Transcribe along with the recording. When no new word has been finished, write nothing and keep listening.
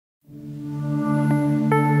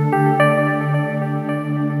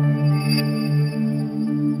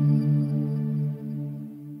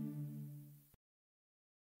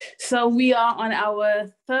So we are on our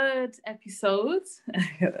third episode,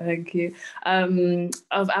 thank you,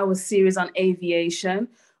 of our series on aviation.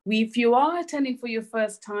 If you are attending for your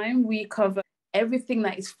first time, we cover everything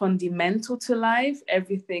that is fundamental to life,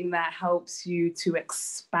 everything that helps you to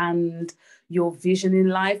expand your vision in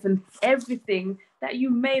life, and everything that you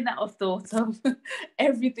may not have thought of.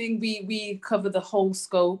 Everything we cover the whole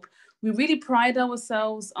scope. We really pride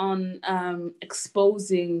ourselves on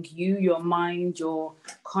exposing you, your mind, your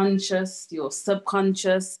conscious, your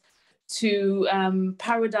subconscious, to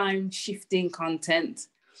paradigm shifting content.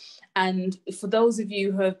 And for those of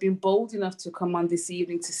you who have been bold enough to come on this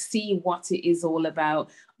evening to see what it is all about,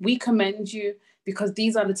 we commend you, because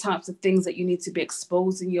these are the types of things that you need to be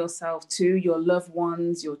exposing yourself to, your loved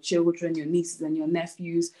ones, your children, your nieces and your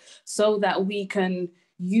nephews, so that we can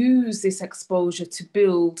use this exposure to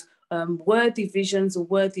build worthy visions or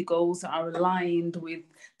worthy goals that are aligned with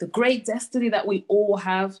the great destiny that we all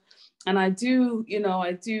have. And I do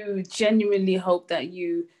genuinely hope that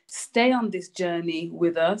you stay on this journey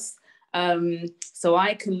with us. So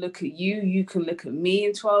I can look at you, you can look at me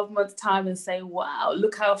in 12 months' time and say, wow,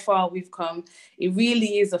 look how far we've come. It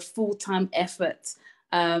really is a full-time effort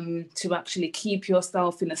to actually keep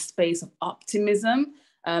yourself in a space of optimism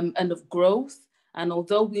and of growth. And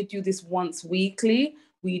although we do this once weekly,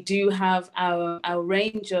 we do have our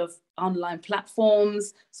range of online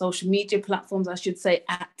platforms, social media platforms, I should say,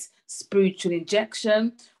 at Spiritual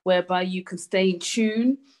Injection, whereby you can stay in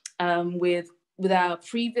tune with our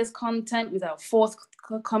previous content, with our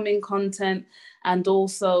forthcoming content, and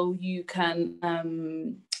also you can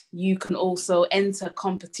also enter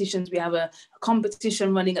competitions. We have a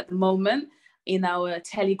competition running at the moment in our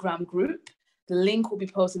Telegram group. The link will be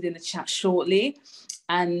posted in the chat shortly,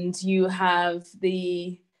 and you have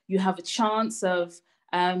a chance of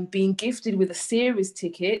being gifted with a series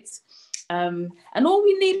ticket. And all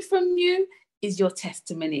we need from you is your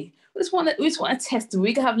testimony. We just want a testimony.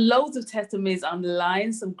 We can have loads of testimonies on the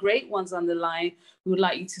line, some great ones on the line. We would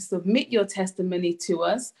like you to submit your testimony to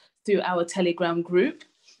us through our Telegram group.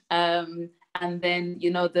 And then,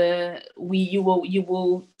 you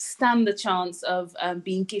will stand the chance of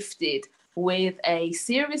being gifted with a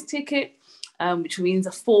series ticket, which means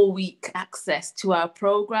a 4-week access to our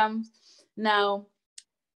program. Now,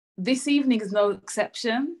 this evening is no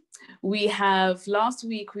exception. Last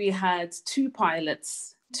week we had two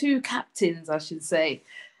captains, I should say.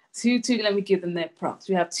 Let me give them their props.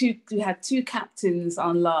 We had two captains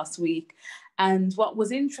on last week. And what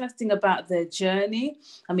was interesting about their journey,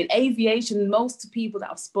 I mean, aviation, most people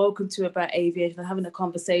that I've spoken to about aviation, I'm having a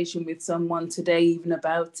conversation with someone today even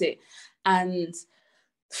about it. And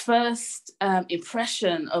first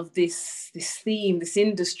impression of this theme, this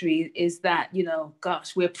industry, is that,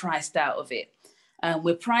 gosh, we're priced out of it.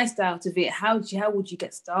 We're priced out of it. How would you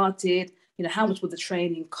get started? How much would the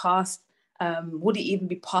training cost? Would it even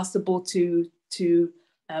be possible to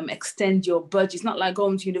extend your budget? It's not like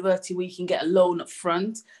going to university where you can get a loan up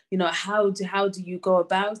front. How do you go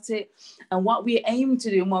about it? And what we aim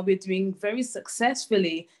to do, and what we're doing very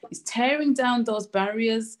successfully, is tearing down those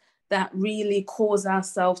barriers that really cause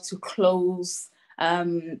ourselves to close our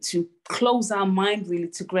mind really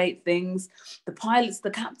to great things. The pilots, the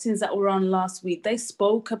captains that were on last week, they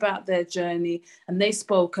spoke about their journey, and they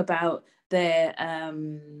spoke about their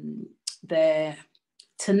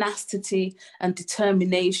tenacity and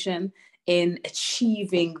determination in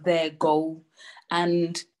achieving their goal.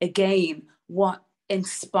 And again, what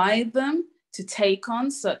inspired them to take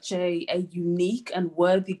on such a unique and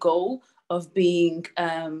worthy goal of being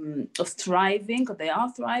of thriving, or they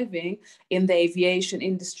are thriving in the aviation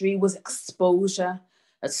industry, was exposure.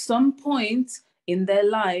 At some point in their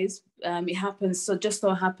lives, it happens. So just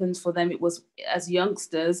so happens for them, it was as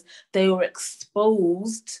youngsters, they were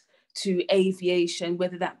exposed to aviation,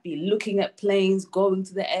 whether that be looking at planes, going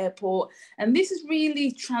to the airport. And this is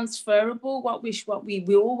really transferable. What we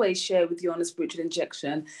always share with you on a Spiritual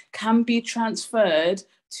Injection can be transferred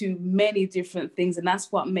to many different things. And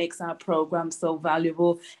that's what makes our program so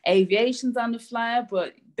valuable. Aviation's on the flyer,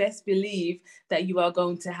 but best believe that you are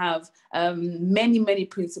going to have many, many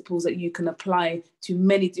principles that you can apply to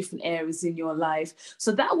many different areas in your life.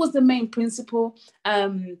 So that was the main principle: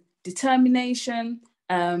 determination,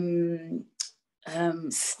 a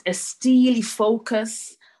steely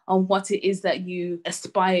focus on what it is that you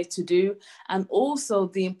aspire to do, and also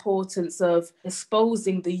the importance of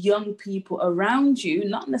exposing the young people around you,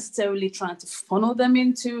 not necessarily trying to funnel them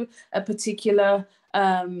into a particular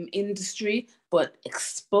industry, but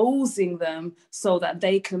exposing them so that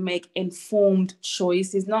they can make informed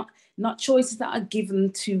choices, not choices that are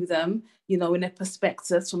given to them, you know, in a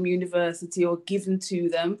prospectus from university or given to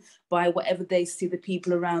them by whatever they see the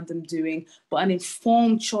people around them doing, but an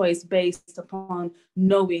informed choice based upon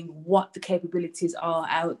knowing what the capabilities are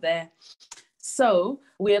out there. So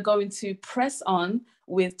we are going to press on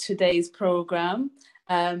with today's program.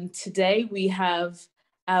 Today we have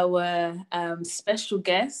our special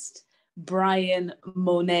guest, Brian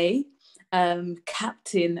Monet,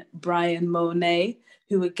 Captain Brian Monet,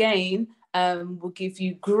 who again will give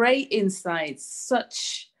you great insights,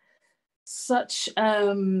 such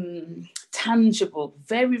tangible,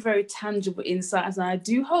 very, very tangible insights. And I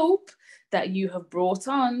do hope that you have brought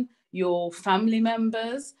on your family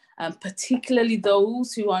members, particularly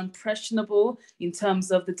those who are impressionable in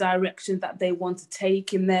terms of the direction that they want to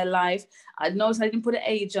take in their life. I noticed I didn't put an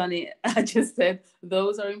age on it. I just said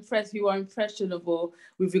those are who are impressionable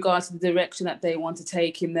with regards to the direction that they want to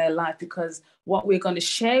take in their life, because what we're going to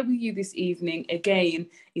share with you this evening, again,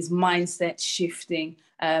 is mindset shifting,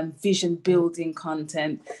 vision building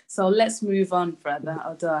content. So let's move on, Brother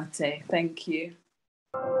Odate. Thank you.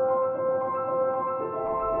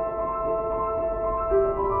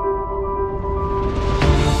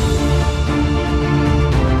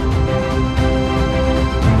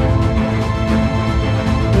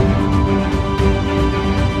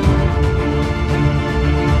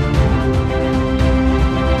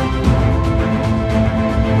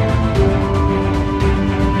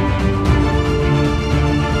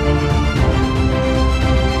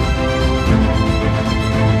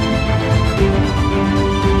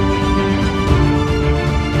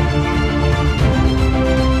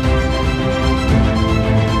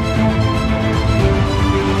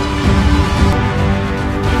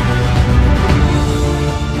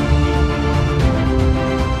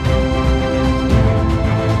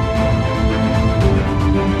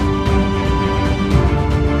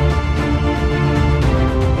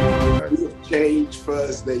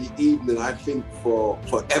 Thursday evening, I think, for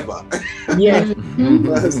forever. Yeah.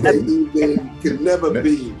 Thursday evening can never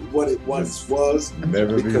be what it once was.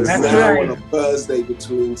 Because now on a Thursday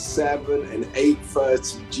between 7 and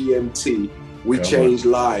 8:30 GMT, we change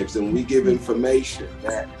lives and we give information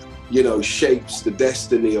that, you know, shapes the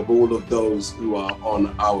destiny of all of those who are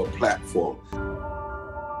on our platform.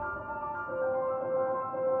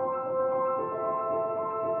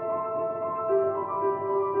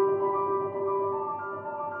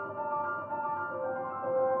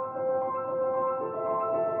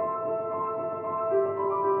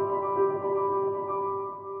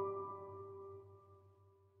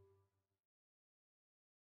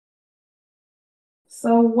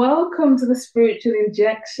 So welcome to the Spiritual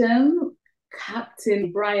Injection,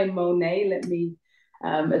 Captain Brian Monet. Let me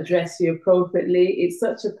address you appropriately. It's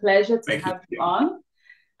such a pleasure to have you on.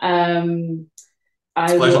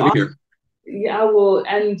 It's a pleasure to be here. Yeah, I will.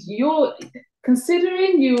 And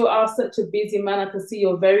considering you are such a busy man, I can see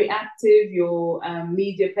you're very active. Your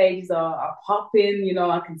media pages are popping. You know,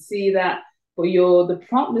 I can see that. But the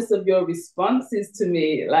promptness of your responses to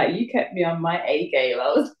me, like, you kept me on my A game.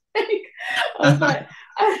 I was like,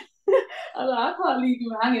 I can't leave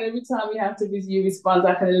you hanging. Every time you respond,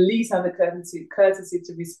 I can at least have the courtesy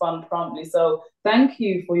to respond promptly. So thank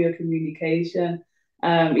you for your communication.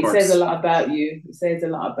 It says a lot about you. It says a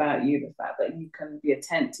lot about you, the fact that you can be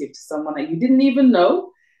attentive to someone that you didn't even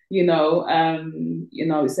know.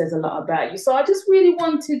 It says a lot about you. So I just really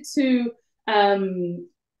wanted to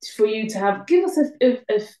for you to give us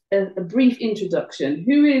a brief introduction.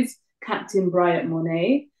 Who is Captain Brian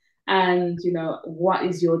Monet? And, what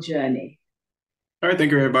is your journey? All right,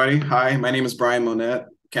 thank you, everybody. Hi, my name is Brian Monet,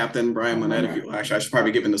 Captain Brian Monet. I should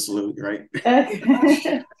probably give him the salute, right?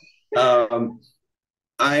 Okay.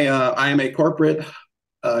 I am a corporate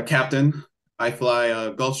captain. I fly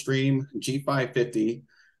a Gulfstream G550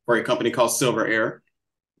 for a company called Silver Air.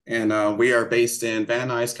 And we are based in Van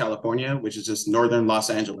Nuys, California, which is just northern Los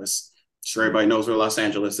Angeles. I'm sure everybody knows where Los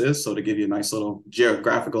Angeles is, so to give you a nice little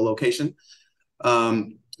geographical location.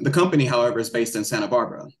 The company, however, is based in Santa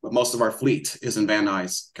Barbara, but most of our fleet is in Van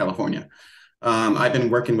Nuys, California. I've been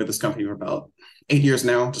working with this company for about 8 years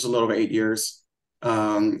now, just a little over 8 years.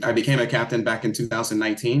 I became a captain back in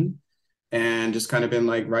 2019 and just kind of been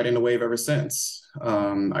like riding the wave ever since.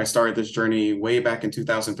 I started this journey way back in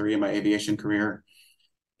 2003 in my aviation career.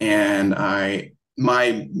 And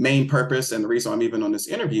my main purpose and the reason I'm even on this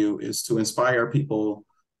interview is to inspire people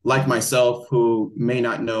like myself who may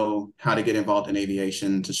not know how to get involved in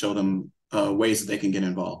aviation, to show them ways that they can get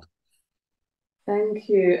involved. Thank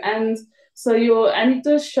you. And And it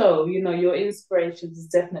does show, your inspirations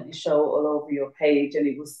definitely show all over your page. And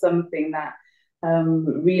it was something that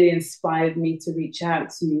really inspired me to reach out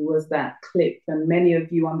to you, was that clip. And many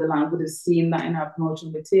of you on the line would have seen that in our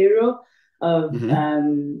promotional material of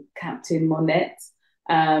Captain Monette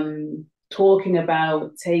talking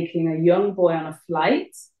about taking a young boy on a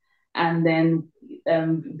flight and then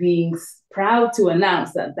being proud to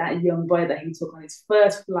announce that that young boy that he took on his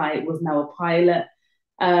first flight was now a pilot.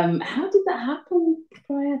 How did that happen,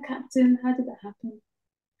 Brian, Captain? How did that happen?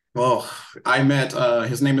 Well, I met,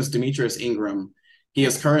 his name is Demetrius Ingram. He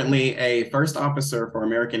is currently a first officer for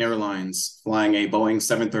American Airlines flying a Boeing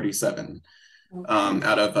 737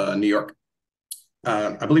 out of New York.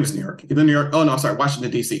 I believe it's New York. Either New York. Oh, no, sorry,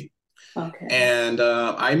 Washington, D.C. Okay. And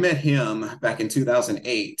I met him back in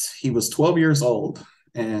 2008. He was 12 years old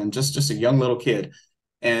and just a young little kid.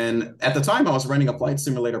 And at the time, I was running a flight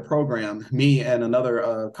simulator program, me and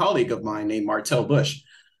another colleague of mine named Martell Bush.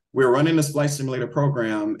 We were running this flight simulator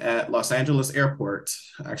program at Los Angeles Airport,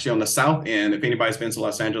 actually on the south end. If anybody's been to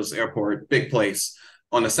Los Angeles Airport, big place.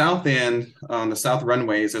 On the south end, on the south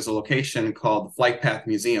runways, there's a location called the Flight Path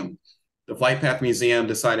Museum. The Flight Path Museum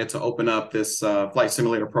decided to open up this flight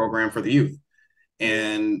simulator program for the youth.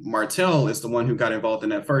 And Martell is the one who got involved in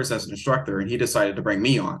that first as an instructor, and he decided to bring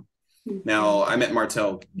me on. Now, I met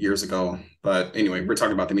Martell years ago, but anyway, we're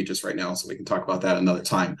talking about Demetrius right now, so we can talk about that another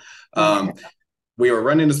time. We were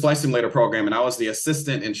running this flight simulator program, and I was the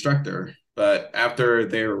assistant instructor. But after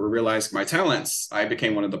they realized my talents, I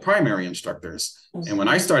became one of the primary instructors. And when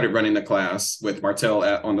I started running the class with Martell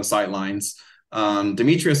on the sidelines,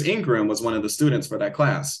 Demetrius Ingram was one of the students for that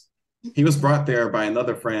class. He was brought there by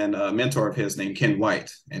another friend, a mentor of his named Ken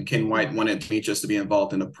White. And Ken White wanted Demetrius to be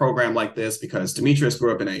involved in a program like this because Demetrius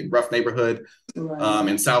grew up in a rough neighborhood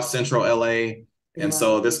in South Central LA. And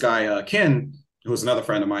so this guy, Ken, who was another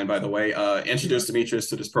friend of mine, by the way, introduced Demetrius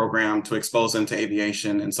to this program to expose him to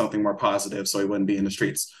aviation and something more positive so he wouldn't be in the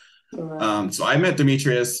streets. So I met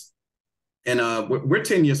Demetrius, and we're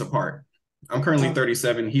 10 years apart. I'm currently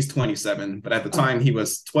 37, he's 27, but at the time he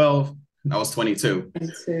was 12, I was 22.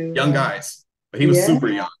 Young guys, but he was super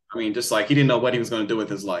young. I mean, just like he didn't know what he was going to do with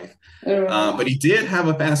his life. But he did have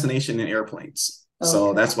a fascination in airplanes.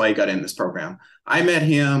 So that's why he got in this program. I met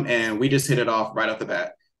him and we just hit it off right off the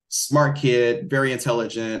bat. Smart kid, very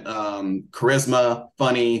intelligent, charisma,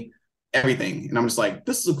 funny, everything. And I'm just like,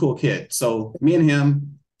 this is a cool kid. So me and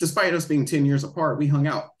him, despite us being 10 years apart, we hung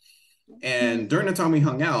out. And during the time we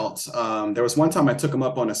hung out, there was one time I took him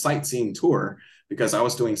up on a sightseeing tour because I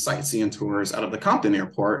was doing sightseeing tours out of the Compton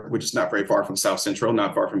Airport, which is not very far from South Central,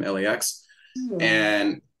 not far from LAX.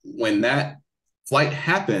 And when that flight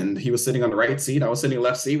happened, he was sitting on the right seat. I was sitting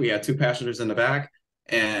left seat. We had two passengers in the back,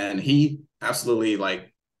 and he absolutely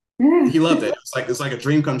he loved it. It's like a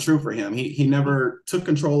dream come true for him. He never took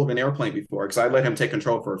control of an airplane before because I let him take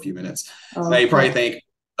control for a few minutes. Now you probably think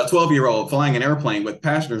a 12-year-old flying an airplane with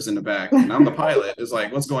passengers in the back, and I'm the pilot. Is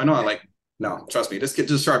like, what's going on? Like, no, trust me, this kid's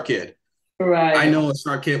just a sharp kid. Right. I know a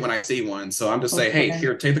smart kid when I see one. So I'm just saying, hey,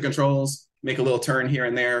 here, take the controls, make a little turn here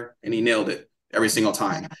and there. And he nailed it every single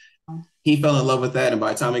time. He fell in love with that. And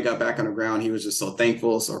by the time he got back on the ground, he was just so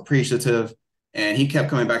thankful, so appreciative. And he kept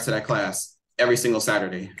coming back to that class every single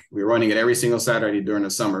Saturday. We were running it every single Saturday during the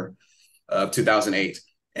summer of 2008.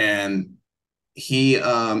 And he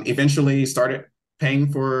eventually started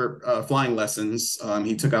paying for flying lessons.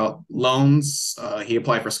 He took out loans. He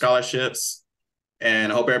applied for scholarships.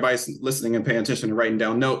 And I hope everybody's listening and paying attention and writing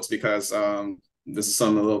down notes because this is some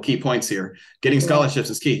of the little key points here. Getting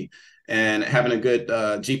scholarships is key. And having a good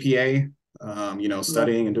GPA,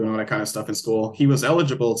 studying and doing all that kind of stuff in school. He was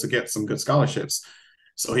eligible to get some good scholarships.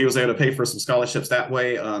 So he was able to pay for some scholarships that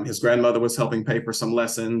way. His grandmother was helping pay for some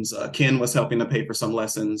lessons. Ken was helping to pay for some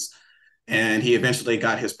lessons. And he eventually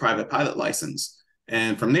got his private pilot license.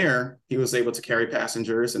 And from there, he was able to carry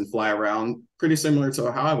passengers and fly around pretty similar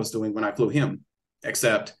to how I was doing when I flew him,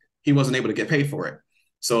 except he wasn't able to get paid for it.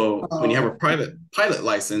 So when you have a private pilot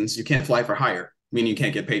license, you can't fly for hire, meaning you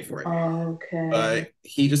can't get paid for it. But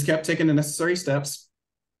he just kept taking the necessary steps,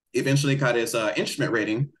 eventually got his instrument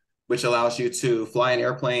rating, which allows you to fly an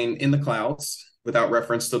airplane in the clouds without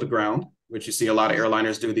reference to the ground, which you see a lot of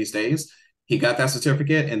airliners do these days. He got that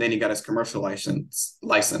certificate, and then he got his commercial license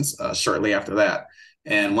shortly after that.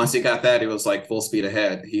 And once he got that, it was like full speed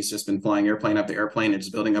ahead. He's just been flying airplane after airplane and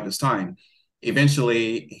just building up his time.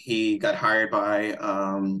 Eventually, he got hired by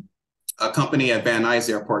a company at Van Nuys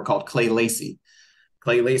Airport called Clay Lacy.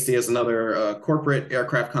 Clay Lacy is another corporate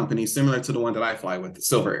aircraft company similar to the one that I fly with,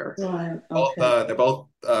 Silver Air. They're both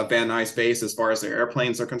Van Nuys based as far as their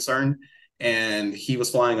airplanes are concerned. And he was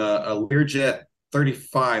flying a Learjet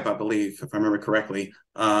 35, I believe, if I remember correctly.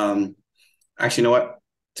 Actually, you know what?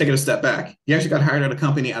 Take it a step back. He actually got hired at a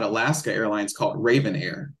company at Alaska Airlines called Raven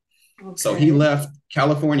Air. Okay. So he left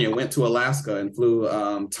California, went to Alaska, and flew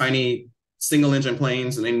tiny single-engine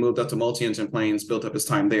planes, and then moved up to multi-engine planes, built up his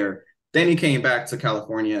time there. Then he came back to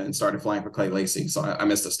California and started flying for Clay Lacy. So I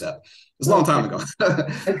missed a step. It was a long time ago.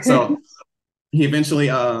 So he eventually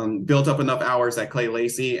built up enough hours at Clay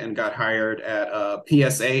Lacy and got hired at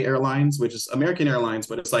PSA Airlines, which is American Airlines,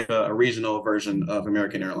 but it's like a regional version of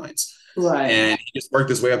American Airlines. Right. And he just worked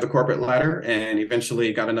his way up the corporate ladder and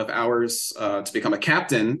eventually got enough hours to become a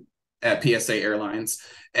captain at PSA Airlines.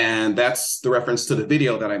 And that's the reference to the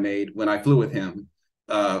video that I made when I flew with him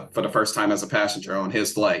for the first time as a passenger on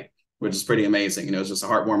his flight, which is pretty amazing. You know, it was just a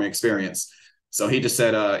heartwarming experience. So he just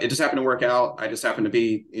said, it just happened to work out. I just happened to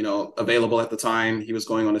be, you know, available at the time. He was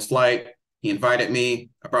going on his flight. He invited me.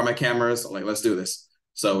 I brought my cameras. I'm like, let's do this.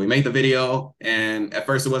 So we made the video. And at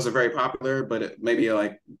first it wasn't very popular, but maybe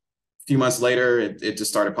like a few months later, it just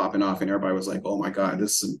started popping off. And everybody was like, oh my God,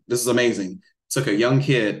 this is amazing. Took a young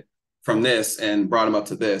kid from this and brought him up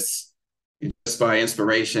to this just by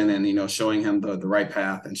inspiration and, you know, showing him the right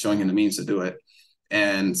path and showing him the means to do it.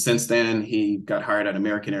 And since then, he got hired at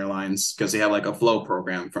American Airlines because they had like a flow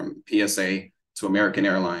program from PSA to American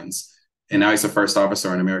Airlines. And now he's a first officer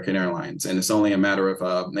on American Airlines. And it's only a matter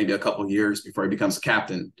of maybe a couple of years before he becomes a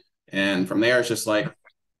captain. And from there, it's just like,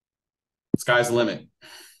 sky's the limit.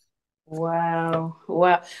 Wow.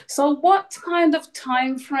 Wow. So what kind of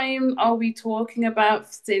time frame are we talking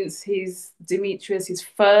about since Demetrius'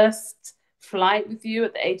 first flight with you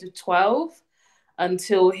at the age of 12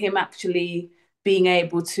 until him actually being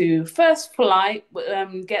able to first fly,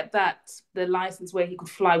 get the license where he could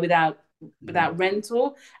fly without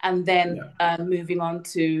rental, and then moving on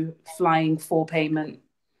to flying for payment?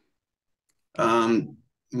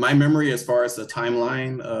 My memory as far as the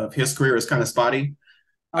timeline of his career is kind of spotty.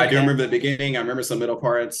 Okay. I do remember the beginning. I remember some middle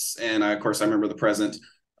parts, and of course I remember the present.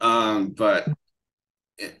 But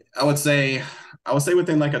I would say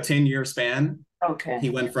within like a 10-year span. Okay. He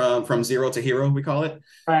went from zero to hero, we call it.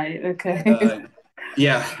 Right. Okay.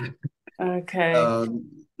 Yeah. Okay.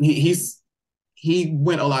 He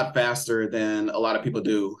went a lot faster than a lot of people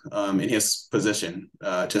do in his position,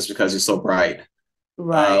 just because he's so bright.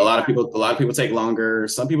 Right. A lot of people take longer.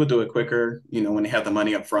 Some people do it quicker, you know, when they have the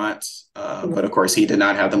money up front. But of course, he did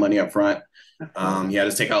not have the money up front. He had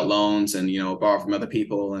to take out loans and, you know, borrow from other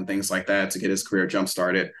people and things like that to get his career jump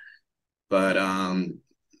started. But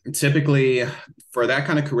typically for that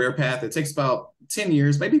kind of career path, it takes about 10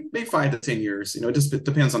 years, maybe 5 to 10 years. You know, it just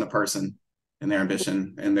depends on the person and their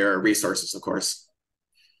ambition and their resources, of course.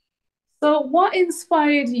 So what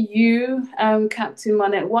inspired you, Captain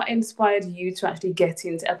Monette, what inspired you to actually get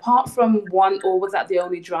into, apart from one, or was that the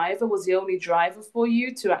only driver? Was the only driver for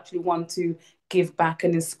you to actually want to give back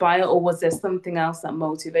and inspire, or was there something else that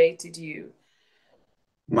motivated you?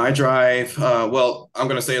 My drive, well, I'm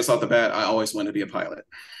going to say this off the bat, I always wanted to be a pilot.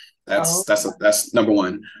 That's number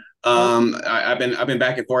one. I've been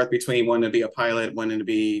back and forth between wanting to be a pilot, wanting to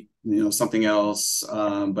be, you know, something else,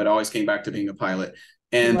 but I always came back to being a pilot.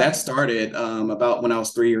 And that started about when I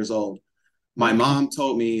was 3 years old. My mom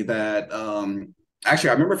told me that, actually,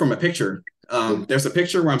 I remember from a picture. There's a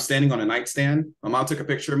picture where I'm standing on a nightstand. My mom took a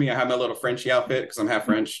picture of me. I had my little Frenchy outfit because I'm half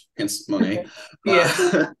French, hence Monet.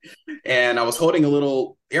 Yeah. And I was holding a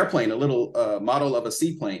little airplane, a little model of a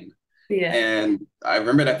seaplane. Yeah. And I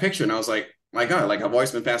remember that picture and I was like, my God, like I've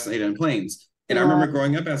always been fascinated in planes. And I remember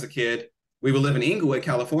growing up as a kid, we would live in Inglewood,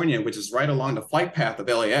 California, which is right along the flight path of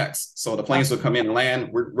LAX. So the planes would come in and land.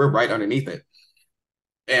 We're right underneath it.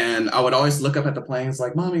 And I would always look up at the planes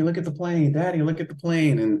like, Mommy, look at the plane. Daddy, look at the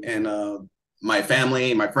plane. And my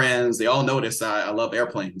family, my friends, they all noticed I love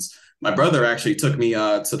airplanes. My brother actually took me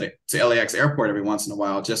to LAX airport every once in a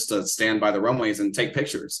while just to stand by the runways and take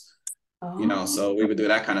pictures. You know, so we would do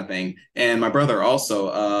that kind of thing. And my brother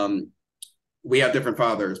also, we have different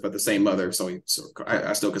fathers, but the same mother. So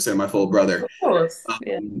I still consider my full brother. Of course.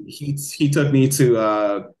 Yeah. He took me to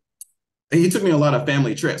a lot of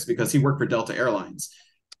family trips because he worked for Delta Airlines.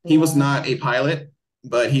 He was not a pilot,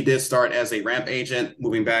 but he did start as a ramp agent,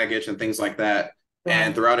 moving baggage and things like that. Wow.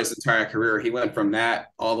 And throughout his entire career, he went from that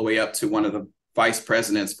all the way up to one of the vice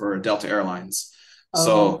presidents for Delta Airlines.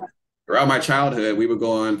 So throughout my childhood, we would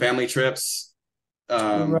go on family trips,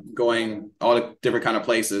 going all the different kind of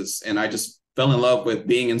places. And I just fell in love with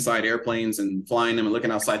being inside airplanes and flying them and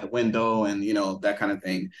looking outside the window and, you know, that kind of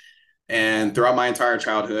thing. And throughout my entire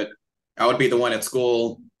childhood, I would be the one at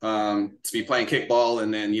school to be playing kickball.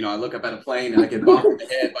 And then, you know, I look up at a plane and I get bonked in the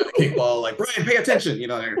head by the kickball, like, Brian, pay attention, you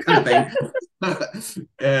know, that kind of thing.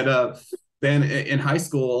 And then in high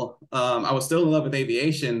school, I was still in love with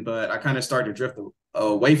aviation, but I kind of started to drift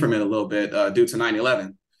away from it a little bit due to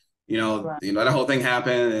 9/11. That whole thing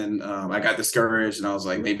happened, and I got discouraged, and I was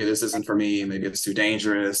like, maybe this isn't for me, maybe it's too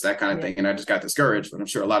dangerous, that kind of thing. And I just got discouraged, but I'm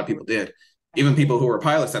sure a lot of people did. Even people who were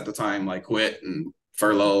pilots at the time, like quit and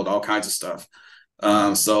furloughed, all kinds of stuff.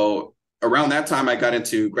 So around that time, I got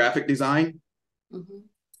into graphic design. Mm-hmm.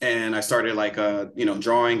 And I started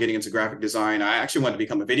drawing, getting into graphic design. I actually wanted to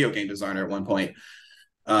become a video game designer at one point.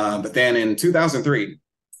 But then in 2003,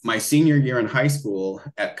 my senior year in high school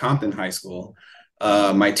at Compton High School,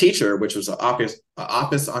 my teacher, which was an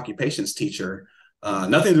office occupations teacher,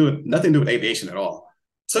 nothing to do with aviation at all,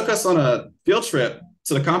 took us on a field trip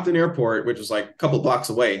to the Compton Airport, which was like a couple blocks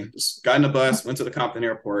away. Just got in a bus, went to the Compton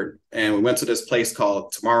Airport, and we went to this place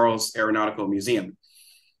called Tomorrow's Aeronautical Museum.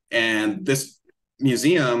 And this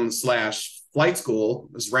museum / flight school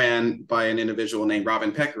was ran by an individual named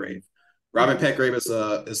Robin Petgrave. Robin Petgrave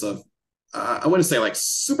is a I wouldn't say like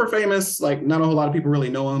super famous, like not a whole lot of people really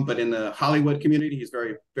know him, but in the Hollywood community, he's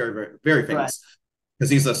very, very, very, very famous because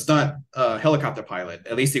he's a stunt helicopter pilot.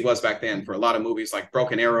 At least he was back then for a lot of movies like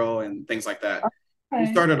Broken Arrow and things like that. Okay.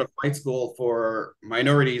 He started a flight school for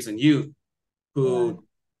minorities and youth who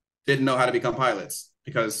didn't know how to become pilots,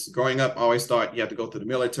 because growing up, I always thought you had to go to the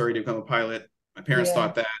military to become a pilot. My parents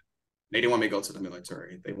thought that. They didn't want me to go to the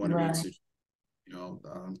military. They wanted me to,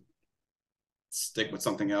 stick with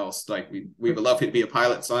something else. Like we would love you to be a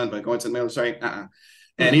pilot, son, but going to the military,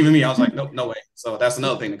 And even me, I was like, nope, no way. So that's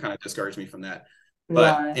another thing that kind of discouraged me from that.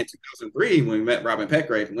 But in 2003, when we met Robin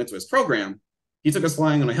Petgrave and went to his program, he took us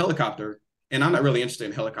flying on a helicopter. And I'm not really interested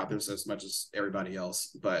in helicopters as much as everybody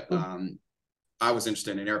else, but I was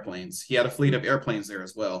interested in airplanes. He had a fleet of airplanes there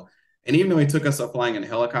as well. And even though he took us up flying in a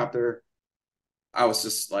helicopter, I was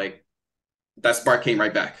just like, that spark came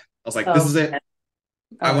right back. I was like, this is it.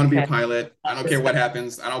 I want to be a pilot. I don't care what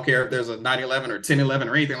happens. I don't care if there's a 9/11 or 10/11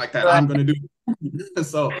 or anything like that. I'm going to do it.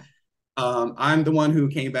 So I'm the one who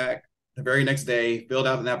came back the very next day, filled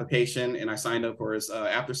out an application, and I signed up for his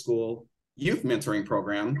after-school youth mentoring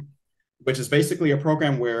program, which is basically a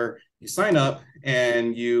program where you sign up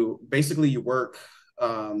and you work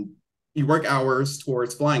hours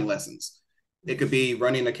towards flying lessons. It could be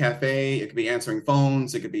running a cafe, it could be answering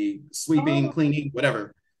phones, it could be sweeping, cleaning,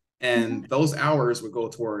 whatever. And those hours would go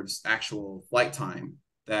towards actual flight time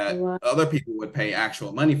that other people would pay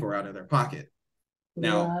actual money for out of their pocket.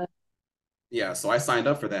 Now, so I signed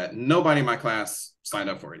up for that. Nobody in my class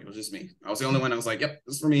signed up for it. It was just me. I was the only one. I was like, yep,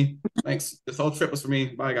 this is for me. Thanks. This whole trip was for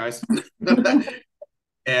me. Bye, guys.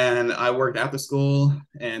 And I worked after school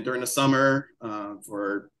and during the summer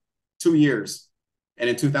for 2 years. And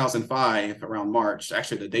in 2005, around March,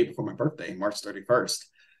 actually the day before my birthday, March 31st,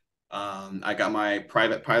 I got my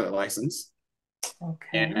private pilot license.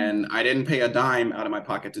 Okay. And I didn't pay a dime out of my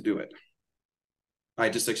pocket to do it. I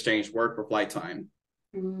just exchanged work for flight time.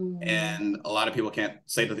 And a lot of people can't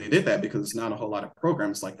say that they did that because there's not a whole lot of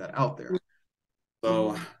programs like that out there.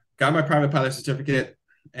 So got my private pilot certificate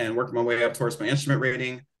and worked my way up towards my instrument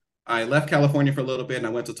rating. I left California for a little bit and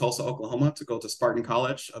I went to Tulsa, Oklahoma to go to Spartan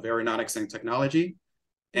College of Aeronautics and Technology.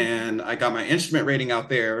 And I got my instrument rating out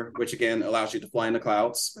there, which again allows you to fly in the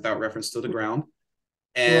clouds without reference to the ground.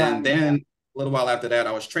 And then a little while after that,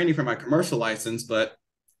 I was training for my commercial license, but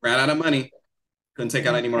ran out of money. Couldn't take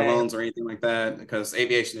out any more loans or anything like that because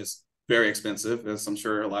aviation is very expensive, as I'm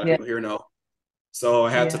sure a lot of people here know. So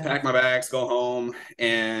I had to pack my bags, go home,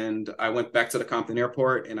 and I went back to the Compton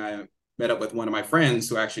Airport and I met up with one of my friends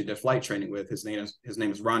who I actually did flight training with. His name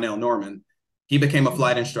is Ronell Norman. He became a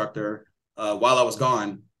flight instructor while I was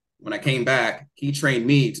gone. When I came back, he trained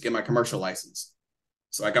me to get my commercial license.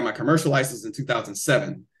 So I got my commercial license in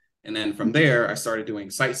 2007. And then from there, I started doing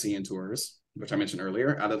sightseeing tours, which I mentioned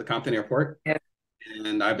earlier, out of the Compton Airport. Yeah.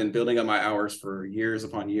 And I've been building up my hours for years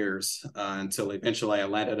upon years until eventually I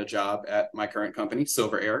landed a job at my current company,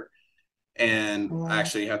 Silver Air. And I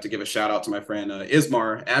actually have to give a shout out to my friend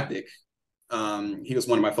Ismar Abdic. He was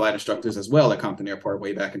one of my flight instructors as well at Compton Airport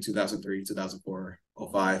way back in 2003, 2004,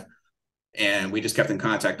 05. And we just kept in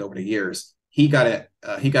contact over the years. He got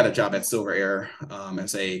a job at Silver Air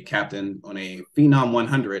as a captain on a Phenom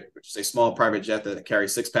 100, which is a small private jet that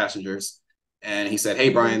carries 6 passengers. And he said, hey,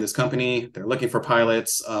 Brian, this company, they're looking for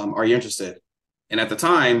pilots. Are you interested? And at the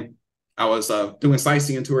time, I was doing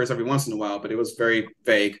sightseeing tours every once in a while, but it was very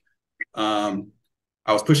vague. I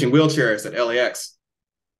was pushing wheelchairs at LAX,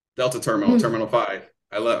 Delta Terminal, Terminal 5.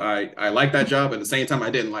 I liked that job. At the same time,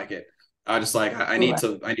 I didn't like it. I just like, I need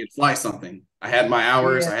to fly something. I had my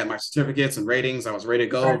hours, I had my certificates and ratings. I was ready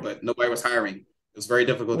to go, but nobody was hiring. It was very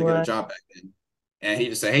difficult to get a job back then. And he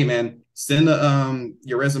just said, hey, man, send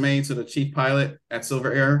your resume to the chief pilot at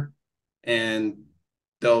Silver Air and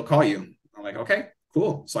they'll call you. I'm like, okay,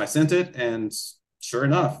 cool. So I sent it. And sure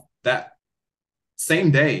enough, that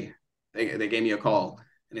same day, they gave me a call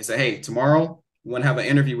and they said, hey, tomorrow we want to have an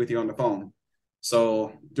interview with you on the phone.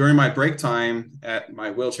 So during my break time at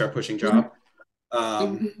my wheelchair pushing job,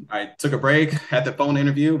 I took a break, had the phone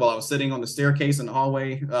interview while I was sitting on the staircase in the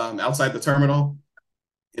hallway outside the terminal.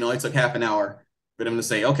 It only took half an hour for them to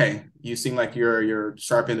say, okay, you seem like you're a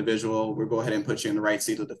sharp individual. We'll go ahead and put you in the right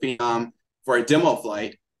seat of the Phenom for a demo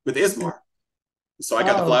flight with Ismar. So I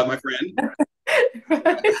got to fly with my friend.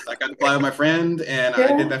 I got to fly with my friend, and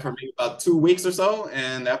I did that for maybe about 2 weeks or so.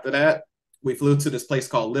 And after that, we flew to this place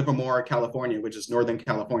called Livermore, California, which is Northern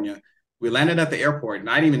California. We landed at the airport, and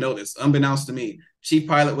I didn't even know this, unbeknownst to me. Chief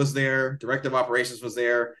pilot was there, director of operations was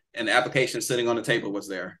there, and the application sitting on the table was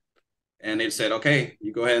there. And they said, okay,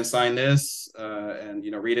 you go ahead and sign this and,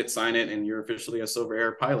 read it, sign it, and you're officially a Silver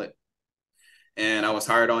Air pilot. And I was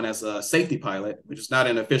hired on as a safety pilot, which is not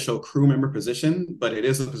an official crew member position, but it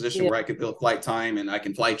is a position where I could build flight time and I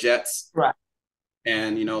can fly jets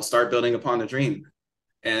and, start building upon the dream.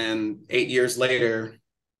 And 8 years later,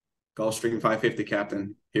 Gulfstream 550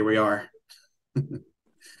 captain, here we are.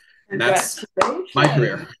 And that's my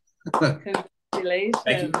career. Congratulations.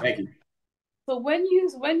 Thank you. So when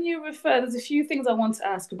you refer, there's a few things I want to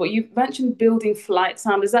ask, but you mentioned building flight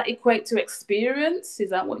time. Does that equate to experience?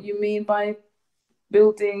 Is that what you mean by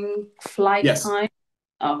building flight time?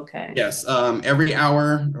 Oh, okay. Yes. Every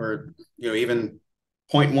hour or, even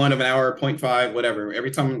 0.1 of an hour, 0.5, whatever.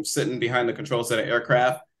 Every time I'm sitting behind the controls at an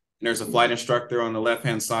aircraft and there's a flight instructor on the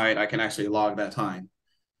left-hand side, I can actually log that time.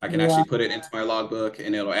 I can actually put it into my logbook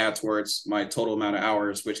and it'll add towards my total amount of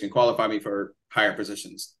hours, which can qualify me for higher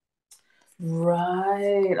positions.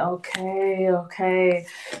 Right. Okay.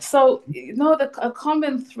 So, a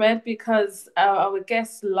common thread, because our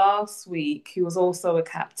guest last week, he was also a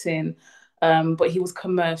captain, but he was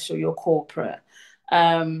commercial, your corporate.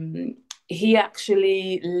 He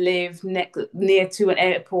actually lived near to an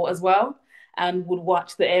airport as well and would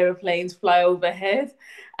watch the airplanes fly overhead.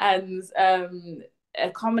 And a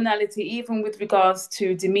commonality, even with regards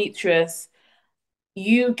to Demetrius,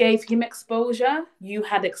 you gave him exposure. You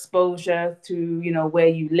had exposure to, where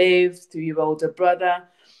you lived, to your older brother.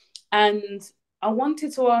 And I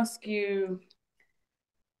wanted to ask you,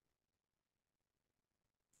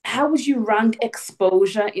 how would you rank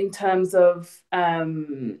exposure in terms of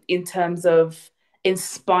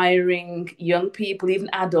inspiring young people, even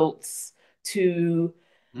adults, to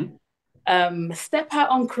step out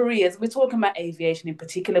on careers? We're talking about aviation in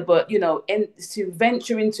particular, but to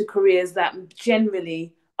venture into careers that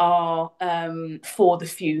generally are for the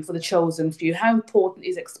few, for the chosen few. How important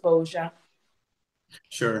is exposure?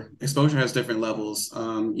 Sure. Exposure has different levels.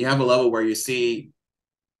 You have a level where you see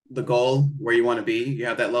the goal where you want to be. You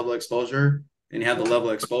have that level of exposure, and you have the level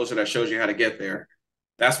of exposure that shows you how to get there.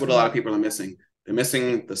 That's what a lot of people are missing. They're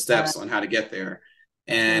missing the steps on how to get there.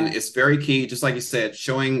 And it's very key, just like you said,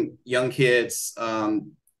 showing young kids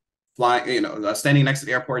flying, standing next to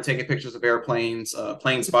the airport, taking pictures of airplanes,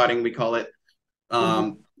 plane spotting, we call it,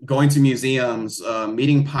 going to museums,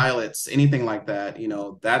 meeting pilots, anything like that.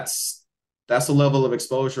 That's a level of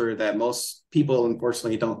exposure that most people,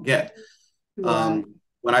 unfortunately, don't get.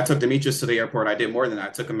 When I took Demetrius to the airport, I did more than that.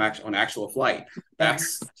 I took him on actual flight.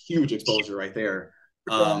 That's huge exposure right there.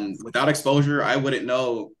 Without exposure, I wouldn't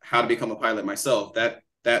know how to become a pilot myself.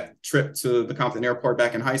 That trip to the Compton airport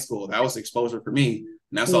back in high school, that was exposure for me,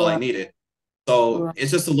 and that's all I needed. So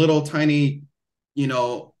it's just a little tiny,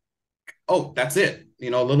 that's it. A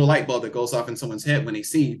little light bulb that goes off in someone's head when they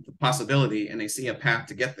see the possibility and they see a path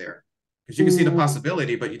to get there. Because you can see the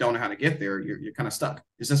possibility, but you don't know how to get there. You're kind of stuck.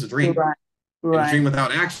 It's just a dream. And a dream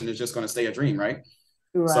without action is just going to stay a dream, right?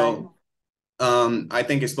 So I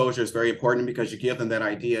think exposure is very important because you give them that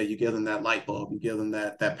idea, you give them that light bulb, you give them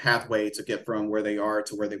that pathway to get from where they are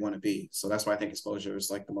to where they want to be. So that's why I think exposure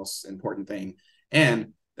is like the most important thing.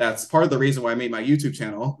 And that's part of the reason why I made my YouTube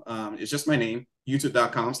channel. It's just my name,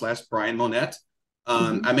 youtube.com/Brian Monette.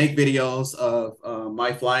 I make videos of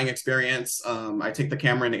my flying experience. I take the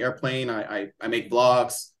camera in the airplane. I make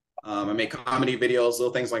vlogs. I make comedy videos,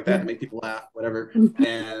 little things like that to make people laugh, whatever.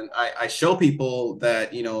 And I show people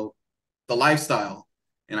that, the lifestyle,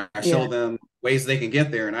 and I show them ways they can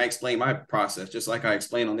get there. And I explain my process, just like I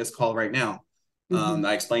explain on this call right now.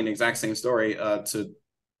 I explain the exact same story to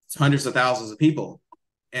hundreds of thousands of people.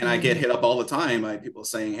 And I get hit up all the time by people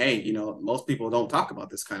saying, hey, most people don't talk about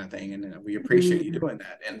this kind of thing. And we appreciate you doing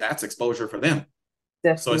that. And that's exposure for them.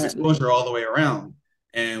 Definitely. So it's exposure all the way around.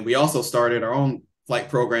 And we also started our own flight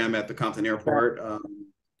program at the Compton Airport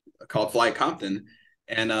called Flight Compton.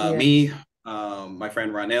 And me, my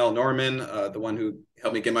friend Ronell Norman, the one who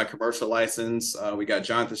helped me get my commercial license. We got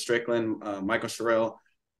Jonathan Strickland, Michael Sherrill.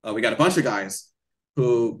 We got a bunch of guys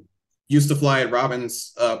who used to fly at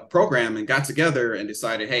Robin's program and got together and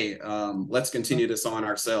decided, hey, let's continue this on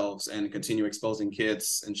ourselves and continue exposing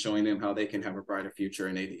kids and showing them how they can have a brighter future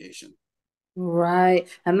in aviation. Right.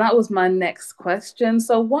 And that was my next question.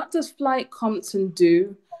 So what does Flight Compton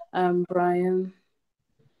do, Brian?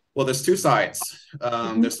 Well, there's two sides.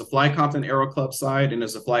 There's the Fly Compton Aero Club side, and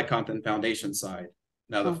there's the Fly Compton Foundation side.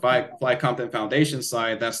 Now, the Fly Compton Foundation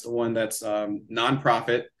side, that's the one that's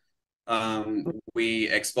nonprofit. We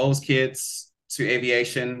expose kids to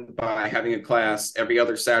aviation by having a class every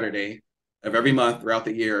other Saturday of every month throughout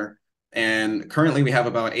the year. And currently, we have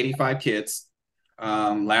about 85 kids.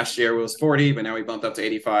 Last year it was 40, but now we bumped up to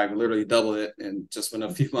 85. We literally doubled it in just in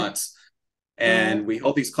a few months. And we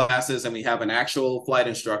hold these classes, and we have an actual flight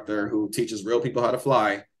instructor who teaches real people how to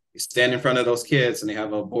fly. You stand in front of those kids, and they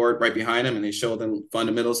have a board right behind them, and they show them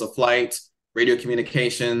fundamentals of flight, radio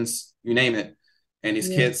communications, you name it. And these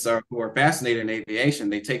kids who are fascinated in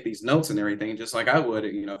aviation, they take these notes and everything, just like I would,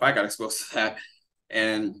 if I got exposed to that.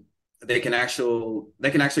 And they can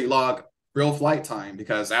actually log real flight time,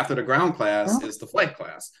 because after the ground class is the flight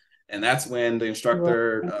class. And that's when the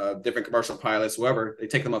instructor, different commercial pilots, whoever, they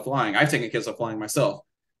take them up flying. I've taken kids up flying myself.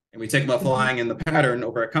 And we take them up flying in the pattern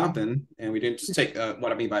over at Compton. And we didn't just take,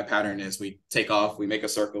 what I mean by pattern is we take off, we make a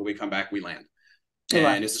circle, we come back, we land.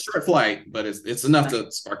 And it's a short flight, but it's enough to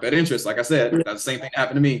spark that interest. Like I said, that's the same thing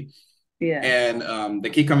happened to me. And they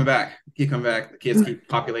keep coming back. The kids keep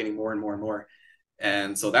populating more and more and more.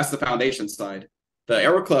 And so that's the foundation side. The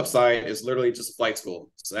Aero Club side is literally just a flight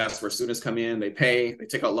school. So that's where students come in, they pay, they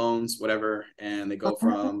take out loans, whatever, and they go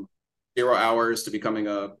from 0 hours to becoming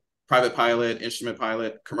a private pilot, instrument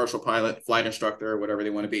pilot, commercial pilot, flight instructor, whatever they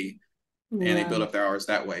want to be. And they build up their hours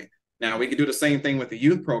that way. Now, we can do the same thing with the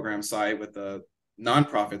youth program side, with the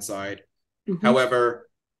nonprofit side. However,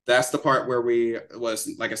 that's the part where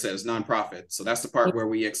like I said, is nonprofit. So that's the part where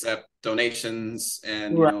we accept donations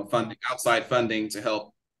and funding, outside funding, to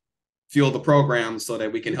help fuel the program so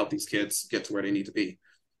that we can help these kids get to where they need to be.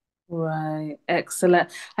 Right.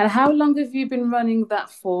 Excellent. And how long have you been running that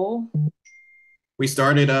for? We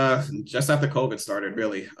started just after COVID started,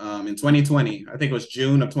 really, in 2020. I think it was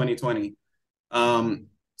June of 2020.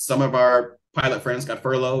 Some of our pilot friends got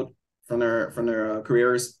furloughed from their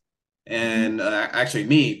careers. And actually,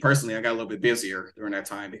 me personally, I got a little bit busier during that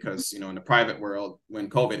time, because, in the private world, when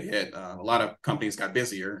COVID hit, a lot of companies got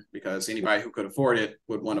busier because anybody who could afford it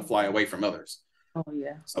would want to fly away from others. Oh,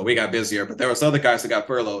 yeah. So we got busier, but there was other guys that got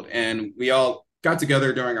furloughed, and we all got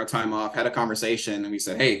together during our time off, had a conversation, and we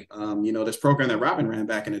said, hey, this program that Robin ran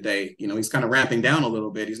back in the day, he's kind of ramping down a little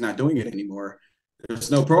bit. He's not doing it anymore. There's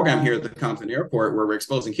no program here at the Compton Airport where we're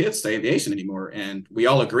exposing kids to aviation anymore. And we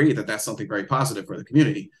all agree that that's something very positive for the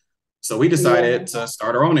community. So we decided to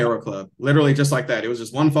start our own Aero Club, literally just like that. It was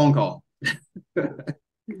just one phone call.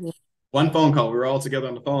 One phone call. We were all together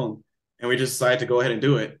on the phone, and we just decided to go ahead and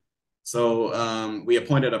do it. So we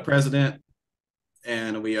appointed a president,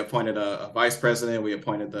 and we appointed a vice president. We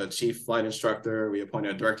appointed the chief flight instructor. We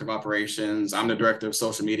appointed a director of operations. I'm the director of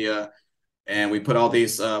social media. And we put all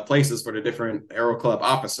these places for the different Aero Club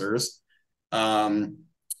officers. And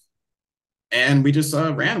we just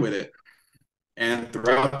ran with it. And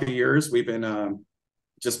throughout the years, we've been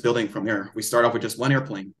just building from there. We start off with just one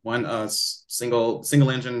airplane, one single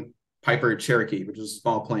engine Piper Cherokee, which is a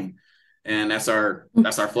small plane, and that's our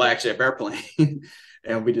flagship airplane.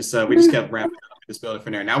 And we just kept ramping up, just building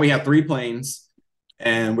from there. Now we have 3 planes,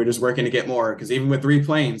 and we're just working to get more, because even with 3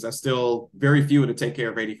 planes, that's still very few to take care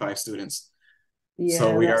of 85 students.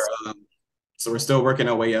 So we are. So we're still working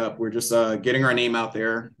our way up. We're just getting our name out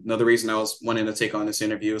there. Another reason I was wanting to take on this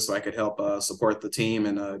interview, so I could help support the team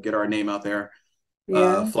and get our name out there.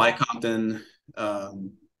 Fly Compton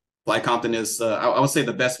is, I would say,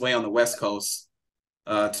 the best way on the West Coast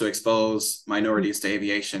to expose minorities to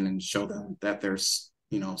aviation and show them that there's,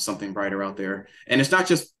 something brighter out there. And it's not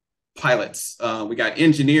just pilots. We got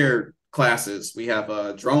engineer classes. We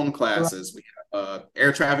have drone classes. We have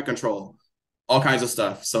air traffic control, all kinds of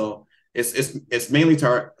stuff. So it's mainly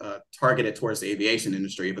targeted towards the aviation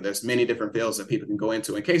industry, but there's many different fields that people can go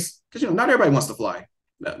into because not everybody wants to fly.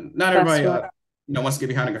 Not everybody wants to get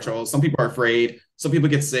behind the controls. Some people are afraid. Some people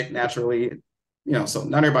get sick naturally. So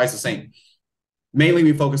not everybody's the same. Mainly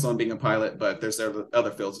we focus on being a pilot, but there's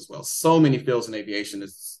other fields as well. So many fields in aviation,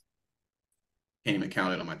 can't even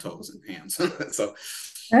count it on my toes and hands.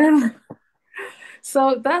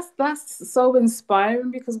 So that's so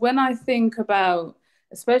inspiring, because when I think about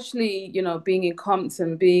especially, being in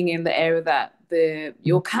Compton, being in the area that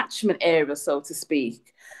your catchment area, so to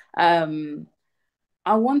speak.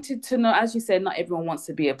 I wanted to know, as you said, not everyone wants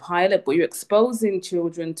to be a pilot, but you're exposing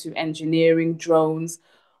children to engineering, drones.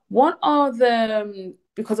 What are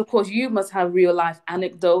because of course you must have real life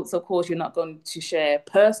anecdotes. Of course, you're not going to share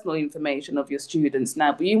personal information of your students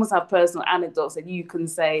now, but you must have personal anecdotes that you can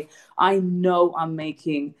say, I know I'm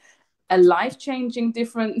making a life-changing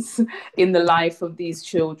difference in the life of these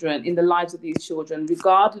children, in the lives of these children,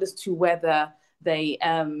 regardless to whether they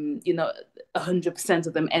 100%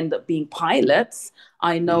 of them end up being pilots.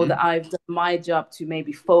 I know that I've done my job to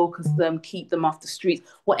maybe focus them, keep them off the streets,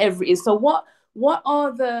 whatever it is. So what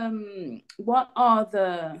are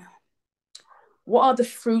the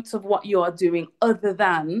fruits of what you are doing other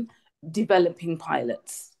than developing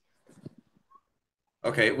pilots?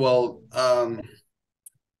 Okay, well,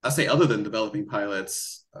 I say other than developing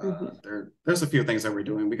pilots, there's a few things that we're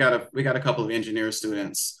doing. We got a couple of engineer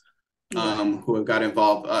students who have got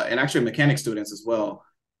involved, and actually mechanic students as well,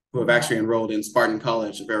 who have actually enrolled in Spartan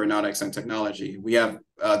College of Aeronautics and Technology. We have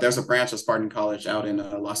there's a branch of Spartan College out in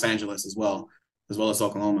Los Angeles as well as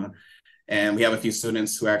Oklahoma, and we have a few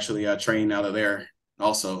students who actually train out of there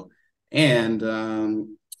also. And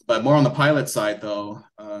but more on the pilot side though,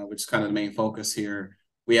 which is kind of the main focus here.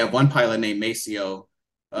 We have one pilot named Maceo,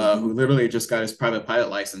 who literally just got his private pilot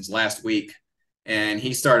license last week, and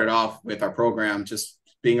he started off with our program just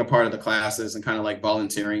being a part of the classes and kind of like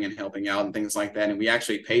volunteering and helping out and things like that. And we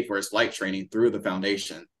actually paid for his flight training through the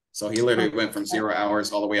foundation. So he literally went from 0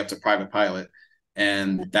 hours all the way up to private pilot.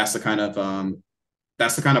 And that's the kind of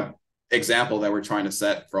example that we're trying to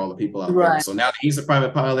set for all the people out there. So now that he's a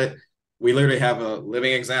private pilot, we literally have a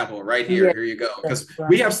living example right here. Here you go. Because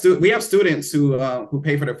we have students who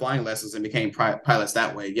pay for their flying lessons and became pilots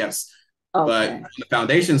that way. Yes. Okay. But on the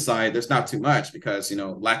foundation side, there's not too much because,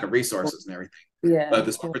 lack of resources and everything. Yeah. But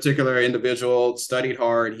this particular individual studied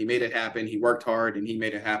hard. He made it happen. He worked hard and he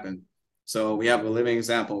made it happen. So we have a living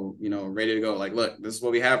example, ready to go. Like, look, this is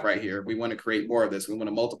what we have right here. We want to create more of this. We want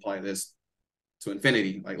to multiply this to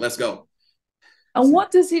infinity. Like, let's go. And what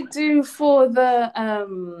does it do for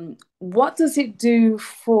the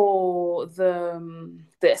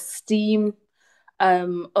esteem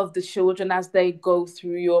of the children as they go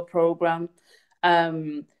through your program?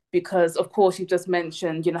 Because of course you just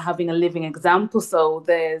mentioned, having a living example. So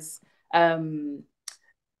there's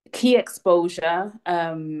key exposure,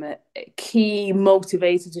 key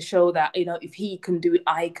motivator to show that, if he can do it,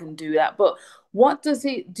 I can do that. But what does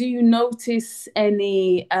it, do you notice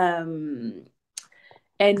any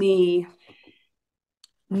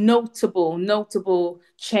notable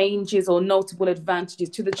changes or notable advantages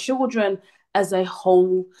to the children as a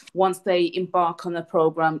whole once they embark on a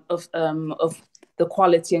program of the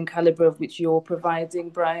quality and caliber of which you're providing,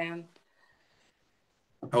 Brian?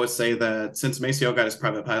 I would say that since Maceo got his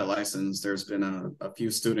private pilot license, there's been a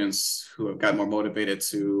few students who have got more motivated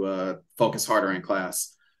to focus harder in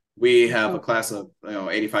class. We have a class of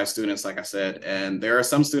 85 students, like I said, and there are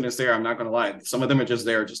some students there, I'm not going to lie, some of them are just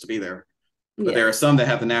there just to be there. But there are some that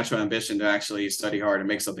have the natural ambition to actually study hard and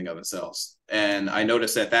make something of themselves. And I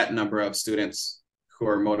noticed that number of students who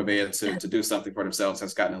are motivated to do something for themselves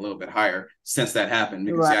has gotten a little bit higher since that happened,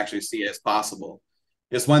 because you actually see it as possible.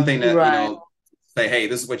 It's one thing that, say, hey,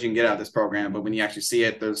 this is what you can get out of this program. But when you actually see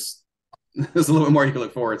it, there's a little bit more you can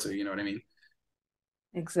look forward to, you know what I mean?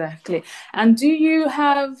 Exactly. And do you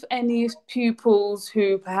have any pupils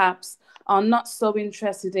who perhaps are not so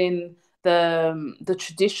interested in the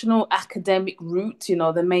traditional academic route?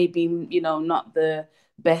 They may be, not the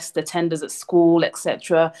best attenders at school,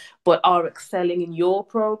 etc., but are excelling in your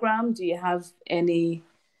program? Do you have any?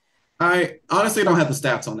 I honestly don't have the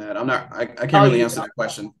stats on that. I can't really answer that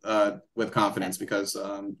question with confidence because,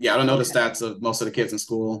 I don't know the stats of most of the kids in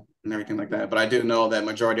school and everything like that. But I do know that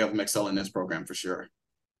majority of them excel in this program for sure.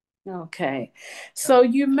 Okay. So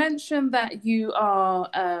you mentioned that you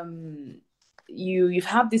are, you've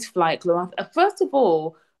had this flight club. First of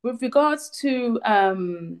all, with regards to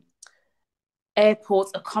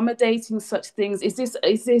airports accommodating such things, is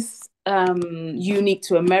this unique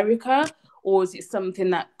to America, or is it something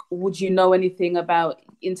that, would you know anything about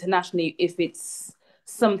internationally if it's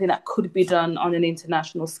something that could be done on an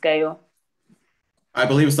international scale? I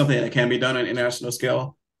believe it's something that can be done on an international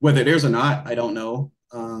scale. Whether it is or not, I don't know.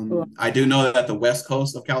 I do know that the West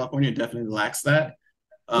Coast of California definitely lacks that.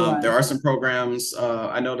 There are some programs.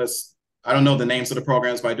 I noticed, I don't know the names of the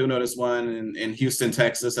programs, but I do know this one in Houston,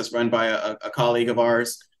 Texas, that's run by a colleague of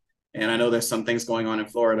ours. And I know there's some things going on in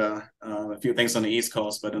Florida, a few things on the East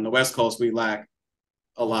Coast, but on the West Coast, we lack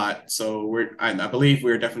a lot. So I believe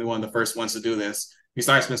we're definitely one of the first ones to do this.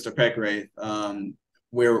 besides Mr. Peckrey,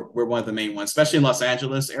 we're one of the main ones, especially in Los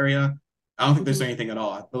Angeles area. I don't think there's anything at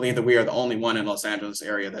all. I believe that we are the only one in Los Angeles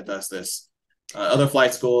area that does this. Other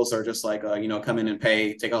flight schools are just like, come in and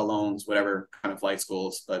pay, take out loans, whatever kind of flight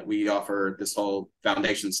schools. But we offer this whole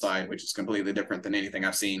foundation side, which is completely different than anything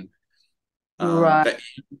I've seen. That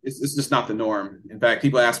it's just not the norm. In fact,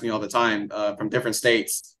 people ask me all the time from different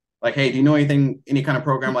states, like, hey, do you know any kind of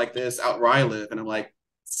program like this out where I live? And I'm like,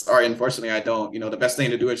 sorry, unfortunately, I don't. The best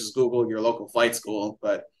thing to do is just Google your local flight school.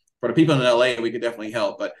 But for the people in LA, we could definitely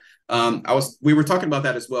help. But we were talking about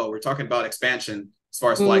that as well. We're talking about expansion as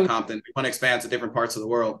far as Fly Compton. We want to expand to different parts of the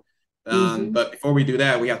world. But before we do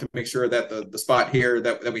that, we have to make sure that the spot here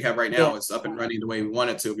that we have right now is up and running the way we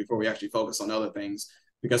want it to before we actually focus on other things.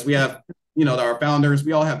 Because we have, our founders,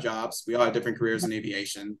 we all have jobs. We all have different careers in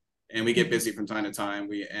aviation, and we get busy from time to time.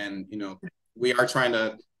 We are trying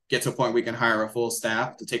to get to a point we can hire a full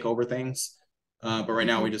staff to take over things. But right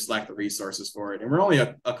now we just lack the resources for it. And we're only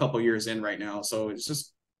a couple years in right now. So it's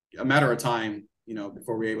just a matter of time,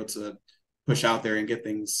 before we're able to push out there and get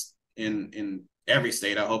things in every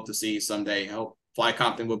state. I hope to see someday. I hope Fly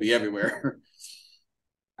Compton will be everywhere.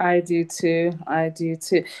 I do too.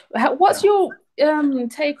 What's your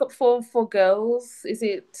take up for girls? Is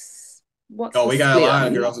it what's we got a lot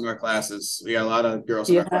of girls in our classes. We got a lot of girls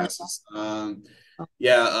in our classes.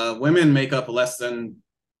 Women make up less than,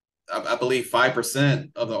 I believe,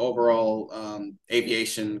 5% of the overall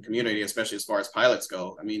aviation community, especially as far as pilots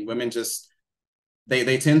go. I mean, women just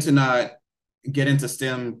they tend to not get into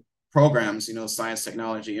STEM programs, science,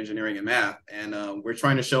 technology, engineering, and math. And we're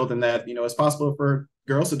trying to show them that, it's possible for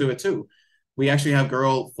girls to do it too. We actually have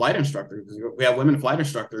girl flight instructors. We have women flight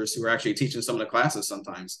instructors who are actually teaching some of the classes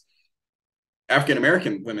sometimes.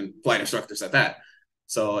 African-American women flight instructors at that.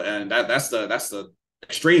 So, and that's the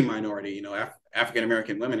extreme minority,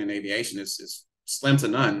 African-American women in aviation is slim to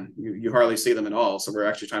none. You hardly see them at all. So we're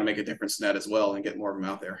actually trying to make a difference in that as well and get more of them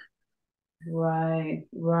out there. Right.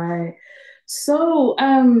 So,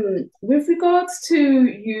 with regards to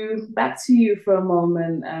you, back to you for a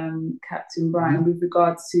moment, Captain Brian, with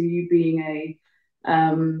regards to you being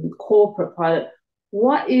a corporate pilot,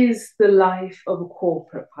 what is the life of a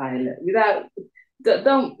corporate pilot?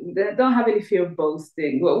 Don't have any fear of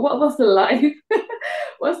boasting. What's the life?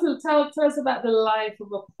 Tell us about the life of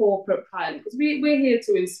a corporate pilot, because we're here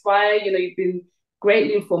to inspire. You've been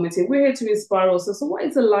greatly informative. We're here to inspire also. So, what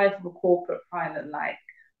is the life of a corporate pilot like?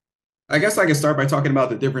 I guess I can start by talking about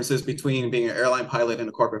the differences between being an airline pilot and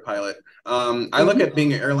a corporate pilot. I look at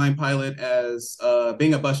being an airline pilot as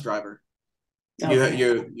being a bus driver. Okay.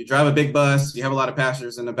 You drive a big bus, you have a lot of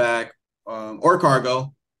passengers in the back, or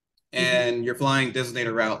cargo, and you're flying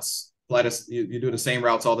designated routes. You do the same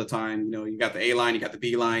routes all the time. You got the A line, you got the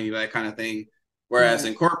B line, that kind of thing. Whereas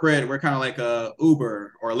in corporate, we're kind of like a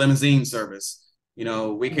Uber or a limousine service.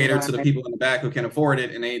 We cater to the people in the back who can afford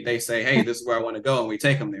it, and they say, hey, this is where I want to go, and we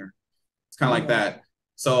take them there. It's kind of like that.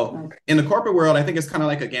 So in the corporate world, I think it's kind of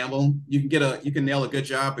like a gamble. You can nail a good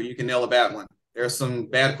job, or you can nail a bad one. There's some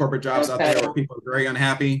bad corporate jobs out there where people are very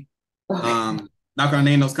unhappy. Not going to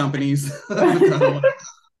name those companies. I don't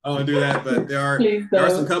want to do that, but there are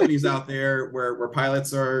some companies out there where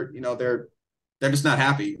pilots are, they're just not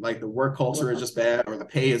happy. Like the work culture is just bad, or the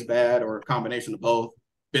pay is bad, or a combination of both.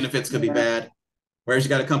 Benefits could be bad. Whereas you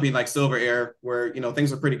got a company like Silver Air where,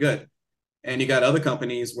 things are pretty good. And you got other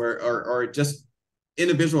companies where are just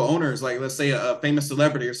individual owners, like let's say a famous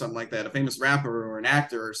celebrity or something like that, a famous rapper or an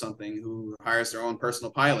actor or something who hires their own personal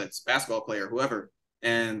pilots, basketball player, whoever,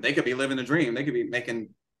 and they could be living a dream. They could be making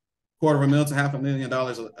 $250,000 to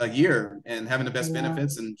 $500,000 a year and having the best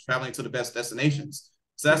benefits and traveling to the best destinations.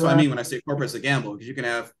 So that's what I mean when I say corporate's a gamble,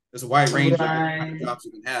 because there's a wide range of different jobs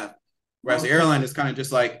you can have. Whereas the airline is kind of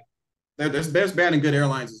just like, there's bad and good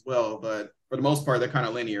airlines as well, but for the most part, they're kind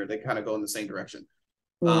of linear. They kind of go in the same direction.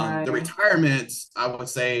 The retirement, I would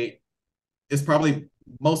say, is probably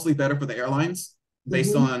mostly better for the airlines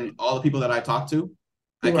based on all the people that I talk to.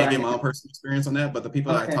 I can't get my own personal experience on that, but the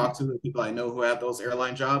people that I talk to, the people I know who have those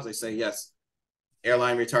airline jobs, they say, yes,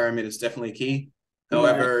 airline retirement is definitely key.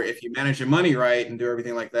 However, if you manage your money right and do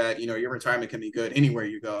everything like that, your retirement can be good anywhere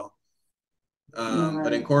you go.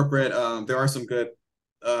 But in corporate, there are some good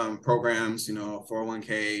programs,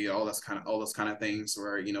 401k, all those kind of things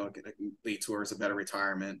where, it can lead towards a better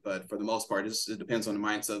retirement. But for the most part, it depends on the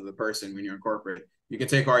mindset of the person. When you're in corporate, you can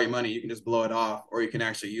take all your money, you can just blow it off, or you can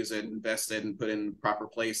actually use it, invest it, and put it in proper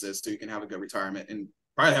places so you can have a good retirement and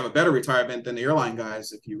probably have a better retirement than the airline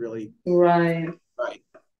guys if you really. Right.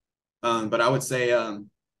 But I would say,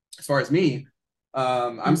 as far as me,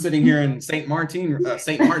 I'm sitting here in St. Martin right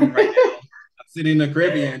now. sitting in the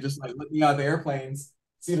Caribbean, just like looking out the airplanes,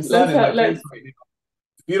 see the sun in my face right now.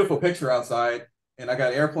 Beautiful picture outside, and I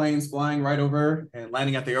got airplanes flying right over and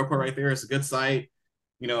landing at the airport right there. It's a good sight.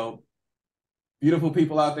 You know, beautiful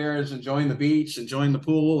people out there is enjoying the beach, enjoying the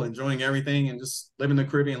pool, enjoying everything, and just living the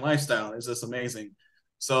Caribbean lifestyle. It's just amazing.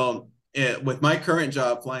 So with my current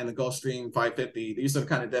job flying the Gulfstream 550, these are the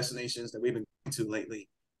kind of destinations that we've been going to lately.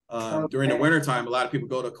 During the wintertime, a lot of people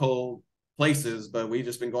go to cold places, but we've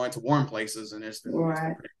just been going to warm places, and it's been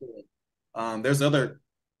pretty cool. There's other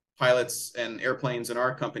pilots and airplanes in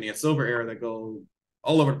our company at Silver Air that go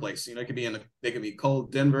all over the place. You know, they could be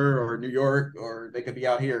cold Denver or New York, or they could be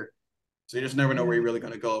out here. So you just never know where you're really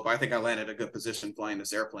going to go. But I think I landed a good position flying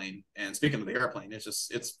this airplane. And speaking of the airplane,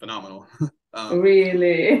 it's phenomenal.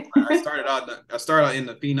 Really? I started out in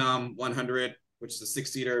the Phenom 100, which is a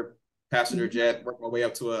 6-seater passenger jet. Worked my way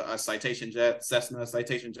up to a Citation jet, Cessna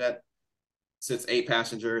Citation jet. Sits 8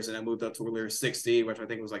 passengers, and I moved up to a Lear 60, which I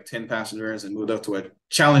think was like 10 passengers, and moved up to a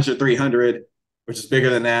Challenger 300, which is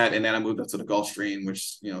bigger than that. And then I moved up to the Gulfstream,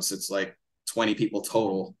 which sits like 20 people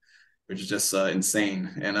total, which is just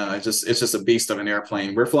insane. And it's just a beast of an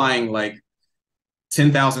airplane. We're flying like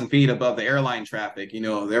 10,000 feet above the airline traffic.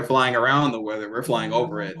 They're flying around the weather. We're flying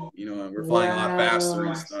over it. And we're flying a lot faster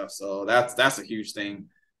and stuff. So that's a huge thing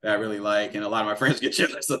that I really like. And a lot of my friends get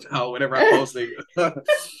jealous about whenever I'm posting.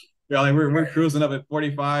 Like we're cruising up at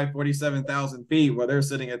 47,000 feet while they're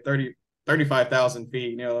sitting at 35,000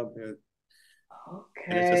 feet. Okay.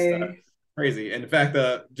 And it's just crazy. And in fact,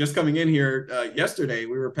 just coming in here yesterday,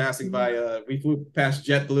 we were passing by. We flew past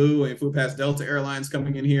JetBlue and flew past Delta Airlines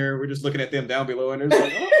coming in here. We're just looking at them down below, and they're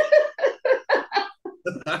like,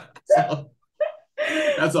 oh. So,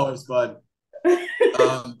 that's always fun.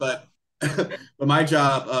 But my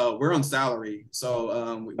job, we're on salary,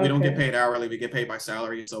 so we don't get paid hourly. We get paid by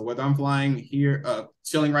salary. So whether I'm flying here,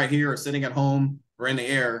 chilling right here, or sitting at home, or in the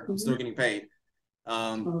air, I'm still getting paid.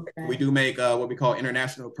 We do make what we call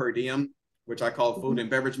international per diem, which I call food and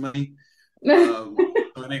beverage money. So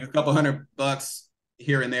we make a couple $100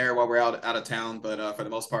 here and there while we're out of town, but for the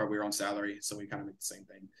most part, we're on salary, so we kind of make the same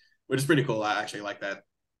thing, which is pretty cool. I actually like that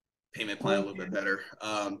payment plan a little bit better.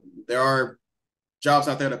 There are jobs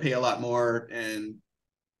out there that pay a lot more, and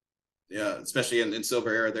especially in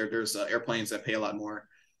Silver Air, there's airplanes that pay a lot more.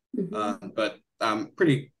 But I'm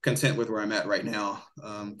pretty content with where I'm at right now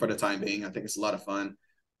for the time being. I think it's a lot of fun.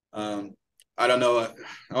 I don't know.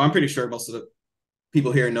 I'm pretty sure most of the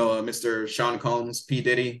people here know Mr. Sean Combs, P.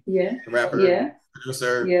 Diddy, the rapper,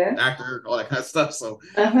 producer, actor, all that kind of stuff. So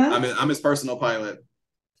I'm his personal pilot.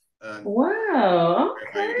 Wow.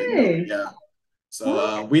 Okay. Yeah.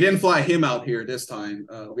 So we didn't fly him out here this time.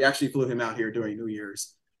 We actually flew him out here during New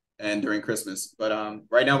Year's and during Christmas. But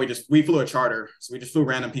right now we flew a charter. So we just flew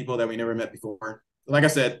random people that we never met before. Like I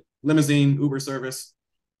said, limousine, Uber service.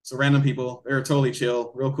 So random people. They're totally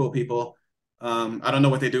chill, real cool people. I don't know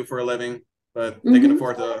what they do for a living, but they can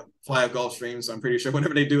afford to fly a Gulfstream. So I'm pretty sure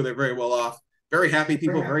whatever they do, they're very well off. Very happy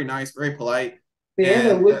people, very nice, very polite. Yeah,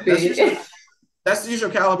 that would be. That's the usual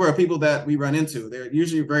caliber of people that we run into. They're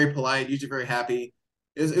usually very polite, usually very happy.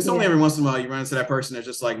 It's only every once in a while you run into that person that's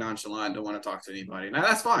just like nonchalant, don't want to talk to anybody. Now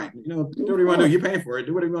that's fine. Do what you want to do. You're paying for it.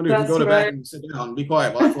 Do what you want to do. Go to the back and sit down and be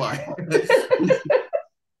quiet while I fly.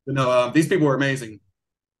 But no, these people are amazing.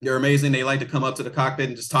 They're amazing. They like to come up to the cockpit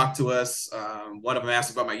and just talk to us. One of them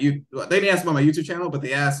asked about they didn't ask about my YouTube channel, but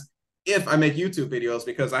they asked if I make YouTube videos,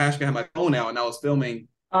 because I actually have my phone out and I was filming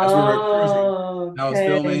as we were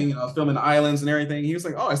cruising. I was filming the islands and everything. He was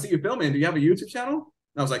like, "Oh, I see you filming. Do you have a YouTube channel?"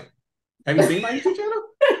 And I was like, "Have you seen my YouTube channel?"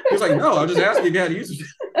 He was like, "No, I was just asking if you had a YouTube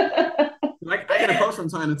channel." Like, I get a post from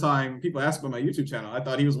time to time. People ask about my YouTube channel. I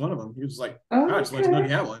thought he was one of them. He was just like, "I just wanted to know if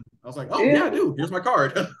you had one." I was like, "Oh yeah, I do. Here's my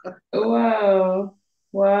card." Wow.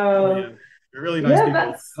 Oh, yeah. They're really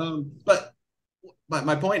nice people. But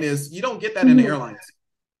my point is, you don't get that in the airlines.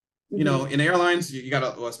 In the airlines, you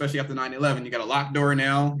got to, especially after 9/11, you got a locked door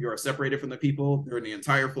now. You're separated from the people during the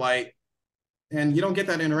entire flight. And you don't get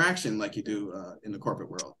that interaction like you do in the corporate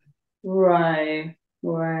world. Right.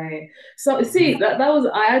 So see, that was,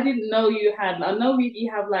 I didn't know you had, I know you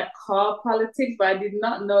have like car politics, but I did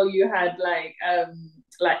not know you had like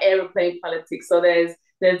airplane politics. So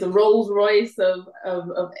there's a Rolls Royce of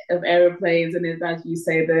airplanes, and there's, as you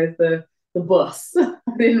say, there's the bus. I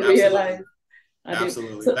didn't realize.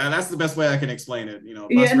 Absolutely. So, that's the best way I can explain it.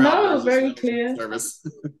 Very clear. Service.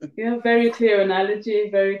 Yeah, very clear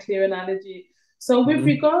analogy. So with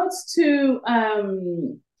regards to,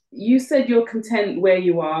 you said you're content where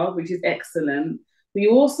you are, which is excellent. We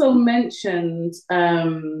also mentioned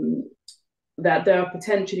that there are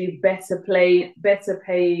potentially better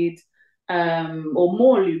paid or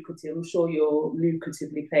more lucrative? I'm sure you're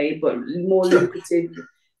lucratively paid, but more Sure. lucrative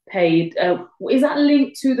paid. Is that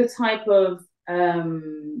linked to the type of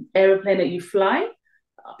aeroplane that you fly?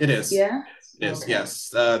 It is. Yeah. It is. Okay. Yes.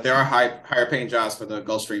 There are higher paying jobs for the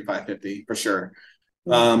Gulfstream 550 for sure.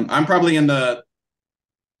 Okay. I'm probably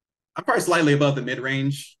slightly above the mid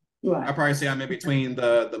range. Right. I probably say I'm in between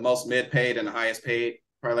the most mid paid and the highest paid,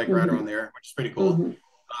 probably like right around there, which is pretty cool.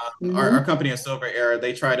 Our company is Silver Air.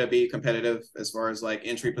 They try to be competitive as far as like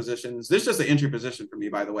entry positions. This is just an entry position for me,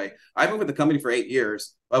 by the way. I've been with the company for 8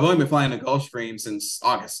 years. I've only been flying the Gulfstream since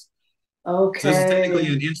August. So this is technically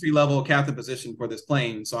Okay. an entry level captain position for this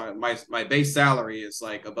plane. So my base salary is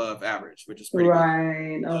like above average, which is pretty good.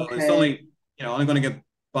 Right. So it's Okay. only going to get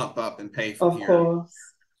bumped up and pay from Of here. course.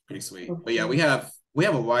 Pretty sweet. Of But yeah, course. we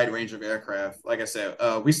have a wide range of aircraft. Like I said,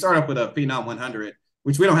 we start off with a Phenom 100,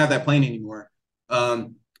 which we don't have that plane anymore.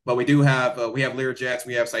 But we do have we have Learjets,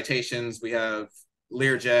 we have Citations, we have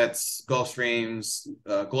Learjets, Gulfstreams,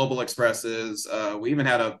 Global Expresses. We even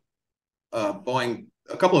had a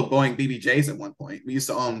couple of Boeing BBJs at one point. We used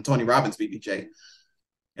to own Tony Robbins BBJ,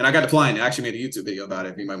 and I got to fly in. I actually made a YouTube video about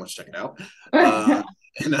it. If you might want to check it out.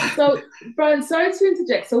 So, Brian, sorry to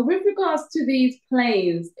interject. So, with regards to these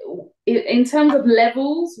planes, in terms of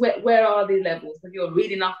levels, where are the levels? If you're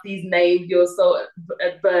reading off these names, you're so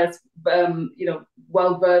versed,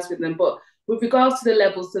 well versed with them. But with regards to the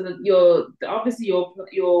levels, so that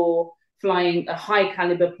you're flying a high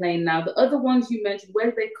caliber plane now. The other ones you mentioned,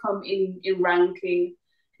 where do they come in ranking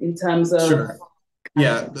in terms of? Sure.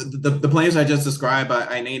 Yeah, the planes I just described,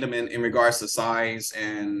 I named them in regards to size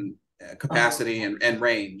and capacity and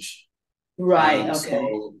range. Right. Okay.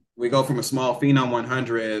 So we go from a small Phenom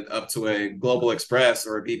 100 up to a Global Express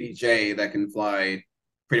or a BBJ that can fly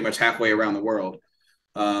pretty much halfway around the world.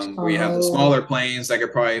 We have the smaller planes that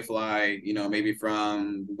could probably fly, maybe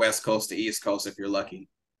from West Coast to East Coast if you're lucky.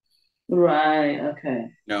 Right. Okay.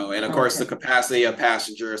 And of course, the capacity of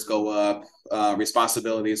passengers go up,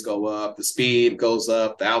 responsibilities go up, the speed goes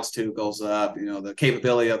up, the altitude goes up, the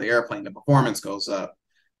capability of the airplane, the performance goes up.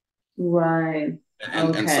 Right.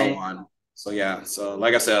 And so on. So yeah, so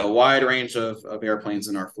like I said, a wide range of airplanes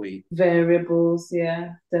in our fleet. Variables,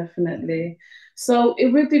 yeah, definitely. So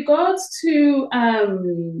with regards to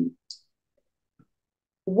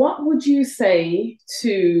what would you say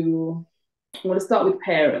to, I want to start with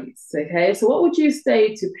parents, okay? So what would you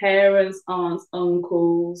say to parents, aunts,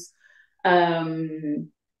 uncles,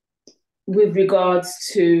 with regards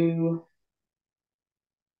to,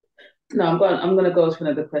 no, I'm gonna go to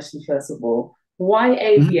another question first of all. Why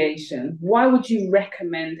aviation? Why would you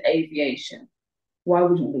recommend aviation? Why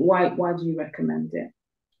do you recommend it?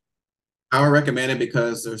 I would recommend it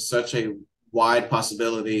because there's such a wide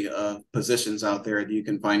possibility of positions out there that you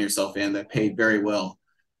can find yourself in that pay very well.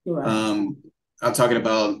 Right. I'm talking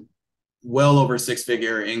about well over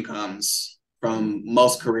six-figure incomes from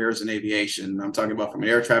most careers in aviation. I'm talking about from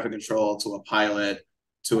air traffic control to a pilot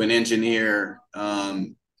to an engineer,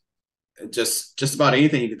 just about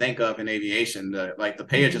anything you can think of in aviation. The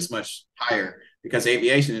pay is just much higher because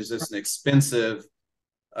aviation is just an expensive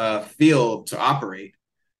field to operate.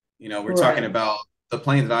 We're talking about the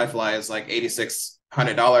plane that I fly is like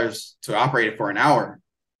 $8,600 to operate it for an hour.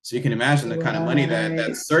 So you can imagine the kind of money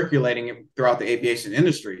that's circulating throughout the aviation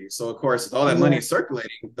industry. So of course, with all that money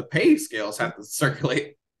circulating, the pay scales have to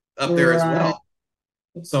circulate up there as well.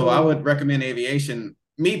 So I would recommend aviation,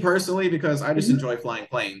 me personally, because I just enjoy flying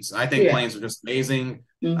planes. I think planes are just amazing.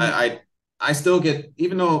 I still get,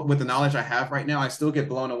 even though with the knowledge I have right now, I still get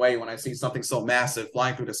blown away when I see something so massive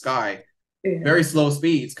flying through the sky, very slow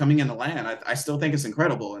speeds coming in to land. I still think it's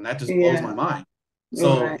incredible, and that just blows my mind.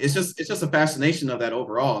 So it's just a fascination of that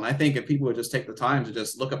overall. And I think if people would just take the time to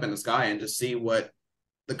just look up in the sky and just see what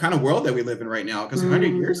the kind of world that we live in right now, because 100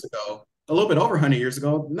 years ago, a little bit over 100 years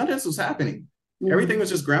ago, none of this was happening. Everything was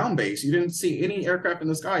just ground based. You didn't see any aircraft in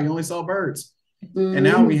the sky. You only saw birds. And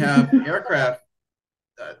now we have aircraft,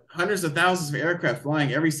 hundreds of thousands of aircraft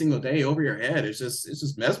flying every single day over your head. It's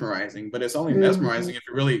just mesmerizing, but it's only mesmerizing if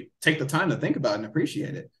you really take the time to think about it and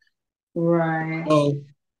appreciate it. Right. So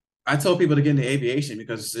I tell people to get into aviation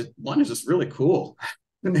because one is just really cool,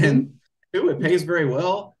 and two, it pays very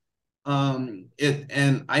well. And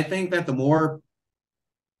I think that the more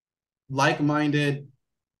like-minded,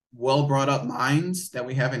 well brought up minds that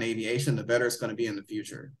we have in aviation, the better it's going to be in the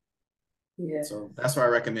future. Yeah. So that's what I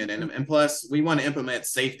recommend. And plus, we want to implement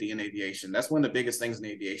safety in aviation. That's one of the biggest things in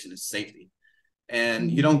aviation is safety.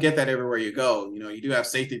 And you don't get that everywhere you go. You do have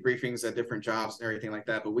safety briefings at different jobs and everything like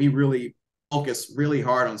that, but we really focus really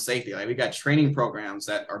hard on safety. Like we got training programs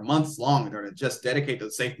that are months long that are just dedicated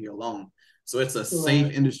to safety alone. So it's a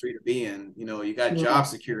safe industry to be in. You know, you got job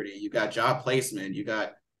security, you got job placement, you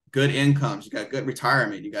got good incomes, you got good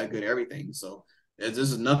retirement, you got good everything. So this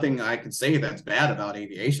is nothing I can say that's bad about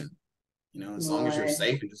aviation. You know, as long as you're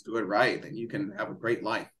safe and just do it right, then you can have a great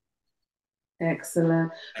life.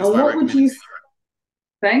 Excellent. That's and what would you?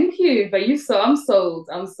 Thank you, but I'm sold.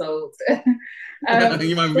 I'm sold.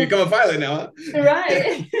 You might become a pilot now, huh?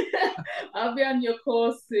 Right. I'll be on your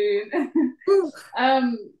course soon.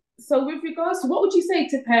 So with regards to what would you say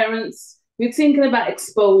to parents? We're thinking about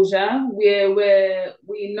exposure.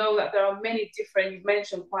 We know that there are many different, you've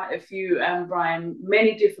mentioned quite a few, Brian,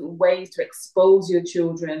 many different ways to expose your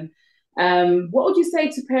children. What would you say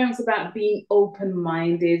to parents about being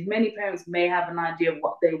open-minded? Many parents may have an idea of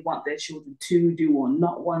what they want their children to do or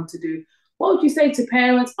not want to do. What would you say to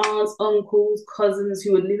parents, aunts, uncles, cousins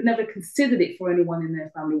who had never considered it for anyone in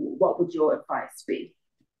their family? What would your advice be?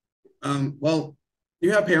 Well,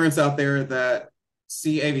 you have parents out there that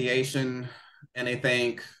see aviation and they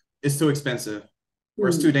think it's too expensive or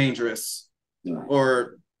it's too dangerous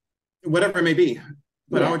or whatever it may be.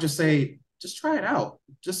 But I would just say, just try it out.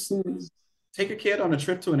 Just take a kid on a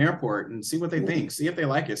trip to an airport and see what they think. See if they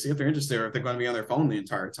like it. See if they're interested or if they're going to be on their phone the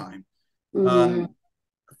entire time. And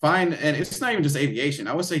it's not even just aviation.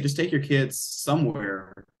 I would say just take your kids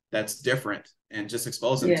somewhere that's different and just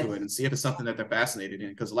expose them to it and see if it's something that they're fascinated in.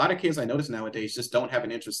 Because a lot of kids I notice nowadays just don't have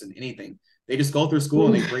an interest in anything. They just go through school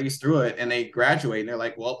and they breeze through it and they graduate and they're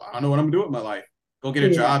like, well, I don't know what I'm gonna do with my life. Go get a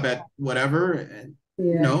job at whatever and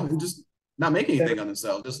you know, and just not make anything on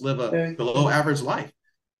themselves. Just live a below average life.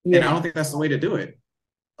 And I don't think that's the way to do it.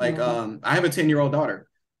 Like I have a 10-year-old daughter.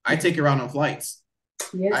 I take her out on flights.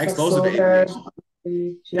 I expose her to aviation.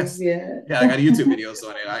 I got a YouTube videos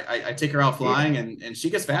on it. I take her out flying and she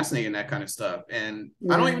gets fascinated in that kind of stuff. And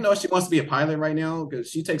I don't even know if she wants to be a pilot right now because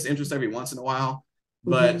she takes interest every once in a while,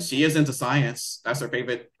 but she is into science. That's her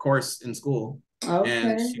favorite course in school.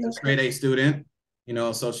 And she's a straight A student, you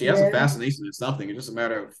know, so she has a fascination in something. It's just a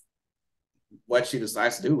matter of what she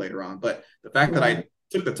decides to do later on. But the fact that I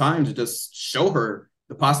took the time to just show her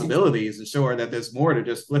the possibilities and show her that there's more to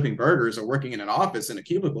just flipping burgers or working in an office in a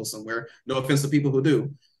cubicle somewhere. No offense to people who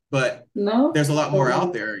do, but there's a lot more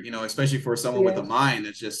out there, you know, especially for someone with a mind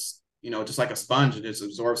that's just, you know, just like a sponge and just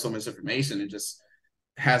absorbs so much information and just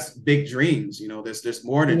has big dreams. You know, there's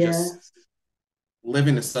more to just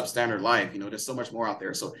living a substandard life. You know, there's so much more out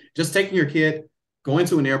there. So just taking your kid, going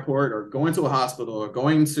to an airport or going to a hospital or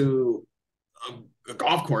going to a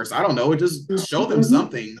golf course, I don't know, just show them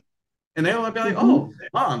something. And they'll be like, oh,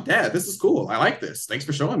 Mom, Dad, this is cool. I like this. Thanks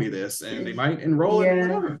for showing me this. And they might enroll in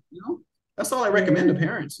whatever, you know. That's all I recommend to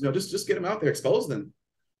parents. You know, just get them out there, expose them.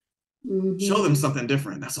 Show them something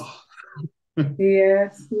different. That's all.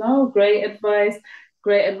 Yes. No, great advice.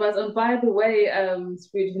 Great advice. And by the way,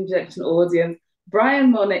 spiritual injection audience,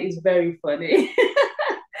 Brian Monet is very funny.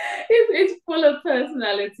 It's full of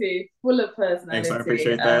personality. Thanks, I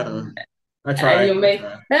appreciate that. I try.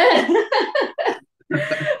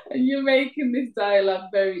 You're making this dialogue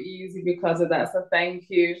very easy because of that. So thank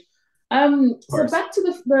you. So back to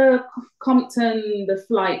the Compton, the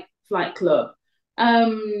flight club.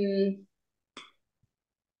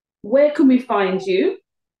 Where can we find you?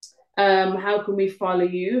 How can we follow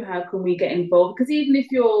you? How can we get involved? Because even if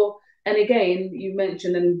you're, and again, you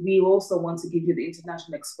mentioned, and we also want to give you the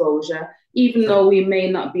international exposure, even though we may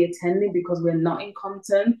not be attending because we're not in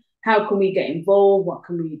Compton, how can we get involved? What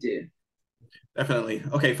can we do? Definitely.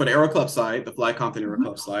 Okay, for the Aero Club side, the Fly Compton Aero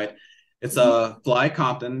Club side, it's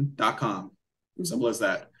flycompton.com. Simple as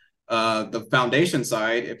that. The foundation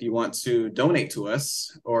side, if you want to donate to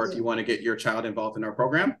us or if you want to get your child involved in our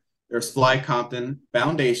program, there's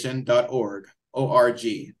flycomptonfoundation.org,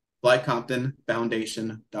 O-R-G,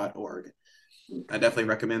 flycomptonfoundation.org. I definitely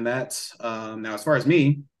recommend that. Now, as far as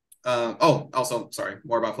me, also, sorry,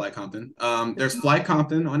 more about Fly Compton. There's Fly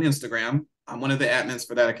Compton on Instagram. I'm one of the admins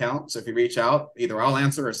for that account. So if you reach out, either I'll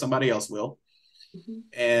answer or somebody else will.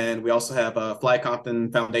 And we also have a Fly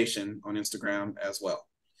Compton Foundation on Instagram as well.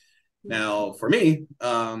 Now, for me,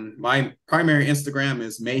 my primary Instagram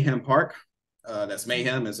is Mayhem Park. That's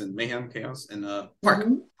Mayhem as in Mayhem, Chaos, and Park.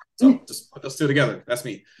 So just put those two together. That's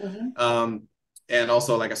me. And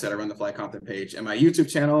also, like I said, I run the Fly Compton page. And my YouTube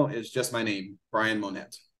channel is just my name, Brian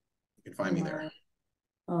Monette. You can find me there.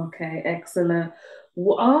 Okay, excellent.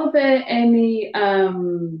 Are there any,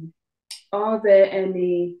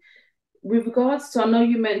 with regards to, I know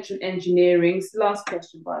you mentioned engineering, last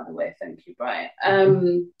question, by the way, thank you, Brian.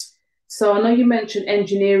 So I know you mentioned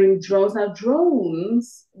engineering drones. Now,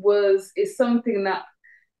 drones is something that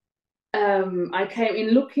I came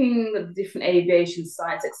in looking at different aviation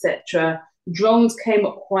sites, etc. Drones came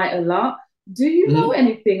up quite a lot. Do you know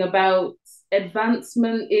anything about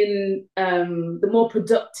advancement in the more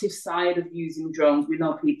productive side of using drones? We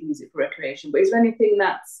know people use it for recreation, but is there anything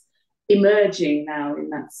that's emerging now in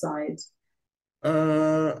that side?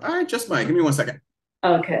 I just might. Give me 1 second.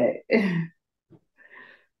 Okay.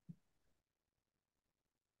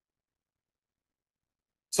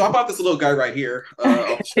 So I bought this little guy right here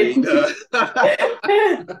off the street.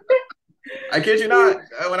 I kid you not.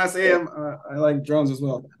 When I say I like drones as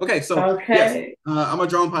well. Okay, so yes, I'm a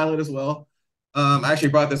drone pilot as well. I actually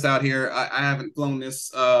brought this out here. I haven't flown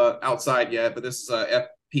this outside yet, but this is a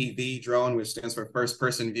FPV drone, which stands for first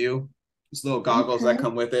person view. There's little goggles that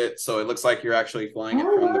come with it, so it looks like you're actually flying it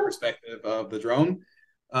from the perspective of the drone.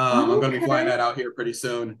 I'm going to be flying that out here pretty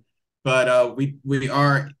soon. But we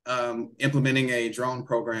are implementing a drone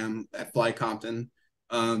program at Fly Compton.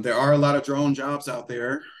 There are a lot of drone jobs out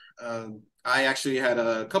there. I actually had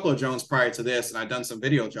a couple of drones prior to this, and I've done some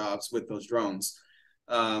video jobs with those drones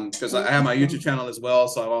because I have my YouTube channel as well.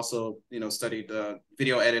 So I've also, studied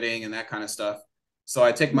video editing and that kind of stuff. So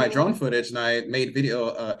I take my drone footage and I made video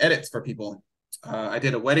edits for people. I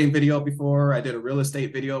did a wedding video before. I did a real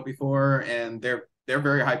estate video before, and they're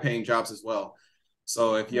very high paying jobs as well.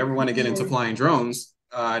 So if you ever want to get into flying drones,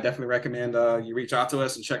 I definitely recommend you reach out to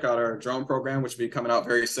us and check out our drone program, which will be coming out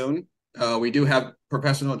very soon. We do have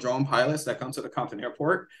professional drone pilots that come to the Compton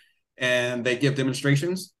Airport and they give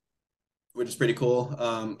demonstrations, which is pretty cool.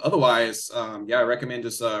 Otherwise, yeah, I recommend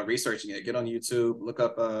just researching it. Get on YouTube, look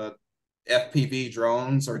up FPV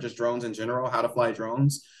drones or just drones in general, how to fly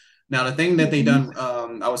drones. Now, the thing that they done,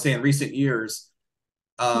 I would say in recent years,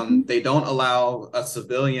 they don't allow a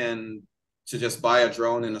civilian to just buy a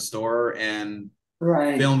drone in a store and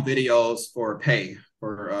film videos for pay,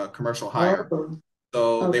 for commercial hire.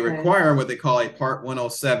 So they require what they call a Part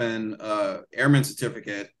 107 airman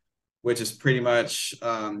certificate, which is pretty much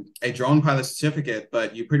a drone pilot certificate,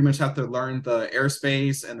 but you pretty much have to learn the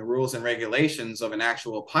airspace and the rules and regulations of an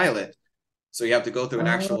actual pilot. So you have to go through an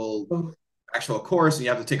actual course, and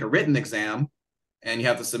you have to take a written exam, and you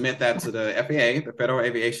have to submit that to the FAA, the Federal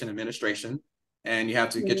Aviation Administration, and you have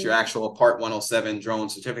to get your actual Part 107 drone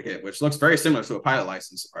certificate, which looks very similar to a pilot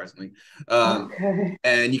license, surprisingly.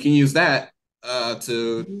 And you can use that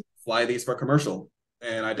to fly these for commercial.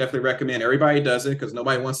 And I definitely recommend everybody does it because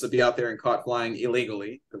nobody wants to be out there and caught flying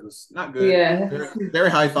illegally because it's not good. Yeah. Very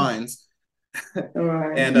high fines.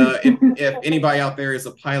 And if anybody out there is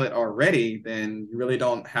a pilot already, then you really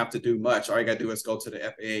don't have to do much. All you got to do is go to the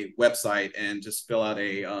FAA website and just fill out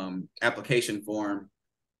a application form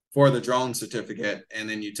for the drone certificate. And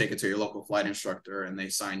then you take it to your local flight instructor and they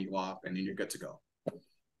sign you off and then you're good to go.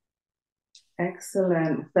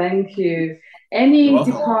 Excellent. Thank you. Any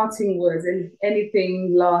departing words,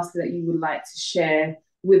 anything last that you would like to share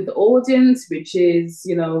with the audience, which is,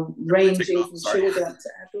 ranging from children to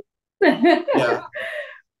adults? Yeah.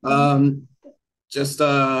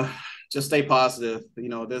 Just stay positive.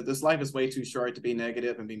 This life is way too short to be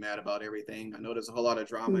negative and be mad about everything. I know there's a whole lot of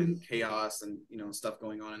drama and chaos and, stuff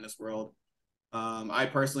going on in this world. I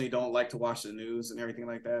personally don't like to watch the news and everything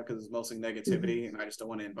like that because it's mostly negativity and I just don't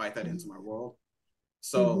want to invite that into my world.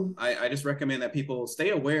 So I just recommend that people stay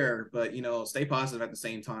aware, but, stay positive at the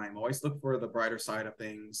same time. Always look for the brighter side of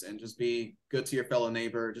things and just be good to your fellow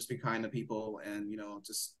neighbor. Just be kind to people. And,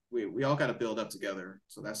 we all got to build up together.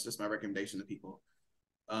 So that's just my recommendation to people.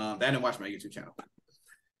 That and watch my YouTube channel.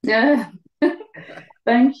 Yeah.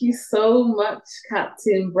 Thank you so much,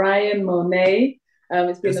 Captain Brian Monet.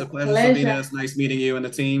 It's been a pleasure. Sabina. It's nice meeting you and the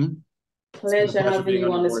team. Pleasure having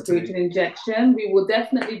you on the Spiritual Injection. We will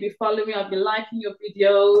definitely be following. I've been liking your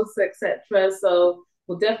videos, etc. So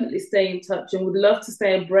we'll definitely stay in touch and would love to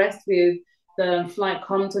stay abreast with the flight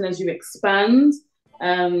content as you expand.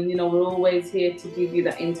 We're always here to give you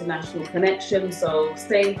that international connection. So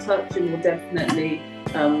stay in touch and we'll definitely,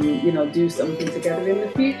 do something together in the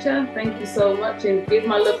future. Thank you so much. And give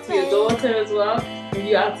my love to your daughter as well.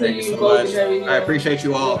 I appreciate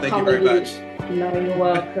you all. Thank you very much. No, you're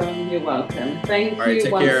welcome. You're welcome. Thank you.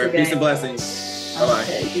 Take care. Again. Peace and blessings. Bye-bye.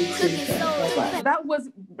 Bye-bye. That was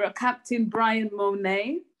Captain Brian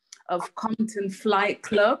Monet of Compton Flight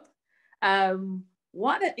Club.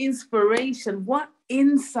 What an inspiration. What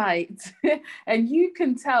insight. And you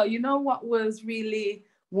can tell, what was really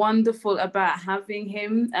wonderful about having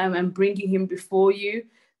him and bringing him before you?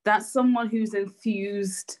 That's someone who's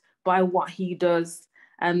enthused by what he does.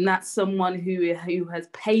 And that's someone who has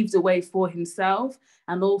paved the way for himself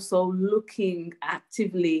and also looking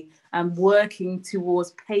actively and working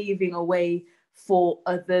towards paving a way for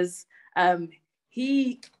others.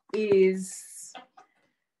 He is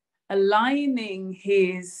aligning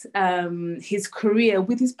his career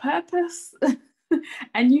with his purpose.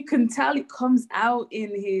 And you can tell it comes out in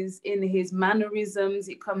his mannerisms,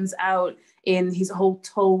 it comes out in his whole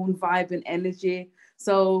tone, vibe, and energy.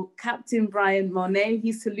 So Captain Brian Monet,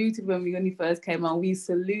 he saluted when he first came on. We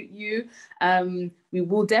salute you. We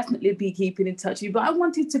will definitely be keeping in touch with you. But I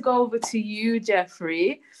wanted to go over to you,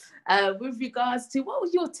 Jeffrey, with regards to what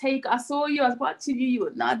was your take? I saw you, I was watching you, you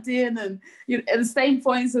were nodding and at the same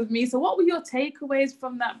points as me. So what were your takeaways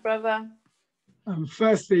from that, brother?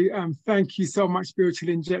 Firstly, thank you so much, Spiritual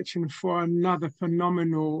Injection, for another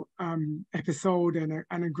phenomenal episode and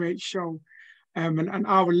a great show. And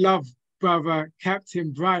I would love Brother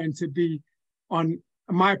Captain Brian to be on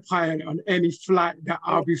my pilot on any flight that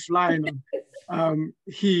I'll be flying on.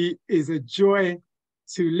 He is a joy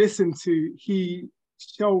to listen to. He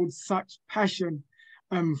showed such passion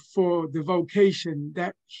for the vocation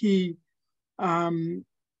that he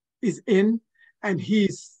is in, and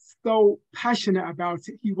he's so passionate about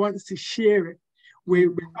it. He wants to share it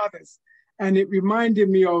with others. And it reminded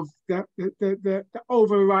me of the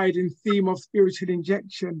overriding theme of Spiritual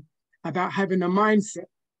Injection about having a mindset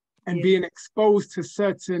and being exposed to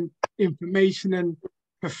certain information and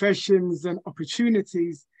professions and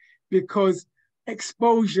opportunities, because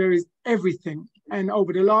exposure is everything. And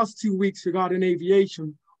over the last 2 weeks regarding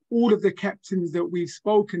aviation, all of the captains that we've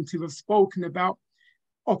spoken to have spoken about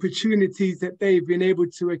opportunities that they've been able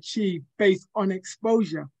to achieve based on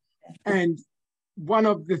exposure. And one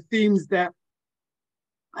of the themes that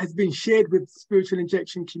has been shared with the Spiritual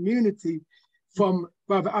Injection community from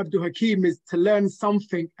Brother Abdul Hakim is to learn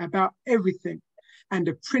something about everything. And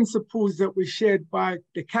the principles that were shared by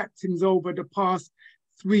the captains over the past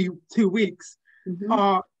 2 weeks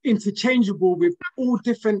are interchangeable with all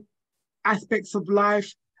different aspects of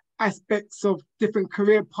life, aspects of different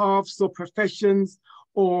career paths or professions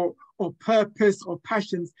or purpose or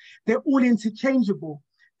passions. They're all interchangeable,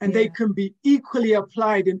 and they can be equally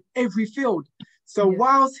applied in every field. So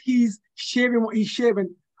whilst he's sharing what he's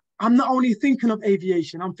sharing, I'm not only thinking of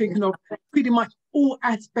aviation, I'm thinking of pretty much all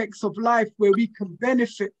aspects of life where we can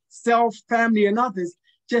benefit self, family, and others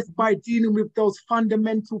just by dealing with those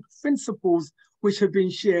fundamental principles which have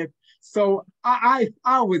been shared. So I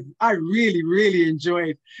really, really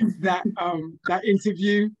enjoyed that that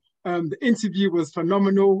interview. The interview was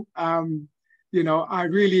phenomenal. You know, I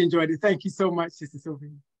really enjoyed it. Thank you so much, Sister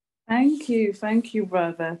Sylvie. Thank you,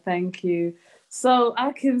 brother. Thank you. So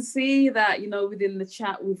I can see that, within the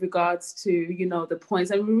chat with regards to, the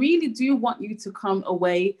points, and we really do want you to come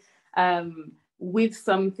away with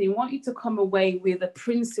something, want you to come away with a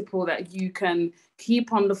principle that you can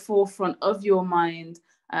keep on the forefront of your mind,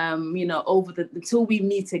 until we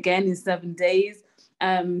meet again in 7 days.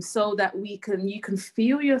 So that you can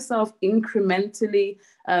feel yourself incrementally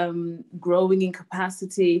growing in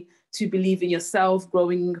capacity to believe in yourself,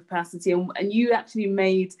 growing in capacity. And you actually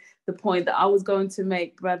made the point that I was going to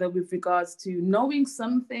make, brother, with regards to knowing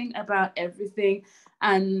something about everything.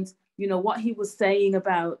 And, what he was saying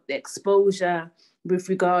about the exposure with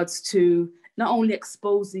regards to not only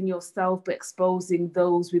exposing yourself, but exposing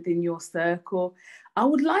those within your circle. I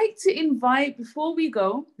would like to invite, before we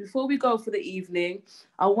go for the evening,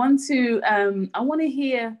 I want to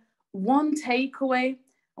hear one takeaway.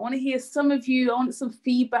 I want to hear some of you. I want some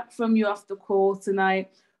feedback from you after the call tonight.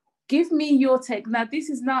 Give me your take. Now, this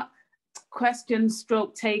is not question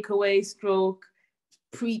stroke takeaway stroke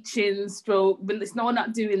preaching stroke. But we're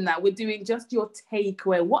not doing that. We're doing just your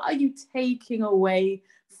takeaway. What are you taking away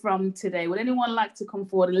from today? Would anyone like to come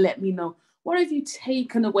forward and let me know? What have you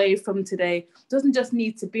taken away from today? Doesn't just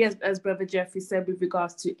need to be, as Brother Jeffrey said, with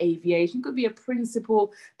regards to aviation. It could be a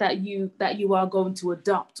principle that you are going to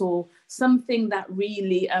adopt, or something that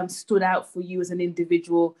really stood out for you as an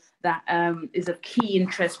individual that is of key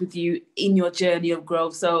interest with you in your journey of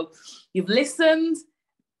growth. So you've listened.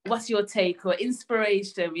 What's your take or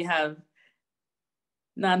inspiration? We have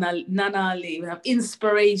Nana Ali. We have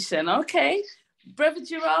inspiration. Okay. Brother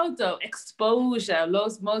Geraldo, exposure.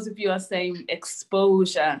 Most of you are saying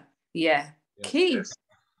exposure. Yeah. Key. Yes.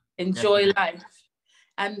 Enjoy life.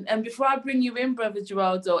 And before I bring you in, Brother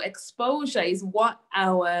Geraldo, exposure is what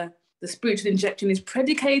the Spiritual Injection is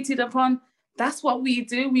predicated upon. That's what we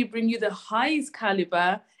do. We bring you the highest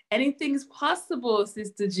caliber. Anything is possible,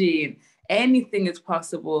 Sister Jean. Anything is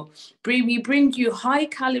possible. We bring you high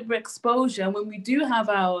caliber exposure. And when we do have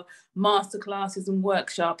our masterclasses and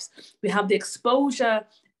workshops, we have the exposure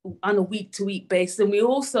on a week-to-week basis. And we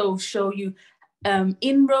also show you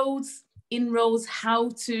inroads, how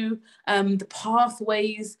to, the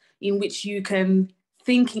pathways in which you can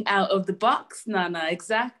thinking out of the box, Nana.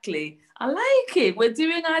 Exactly. I like it. We're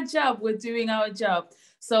doing our job. We're doing our job.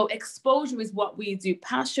 So exposure is what we do.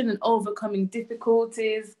 Passion and overcoming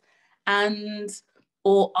difficulties and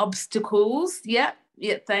or obstacles. Yeah.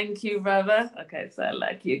 Yeah. Thank you, brother. Okay. So I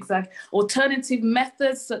like you. Exactly. Alternative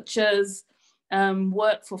methods such as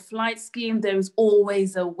work for flight scheme. There is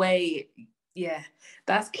always a way. Yeah.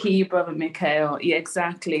 That's key, brother Mikhail. Yeah,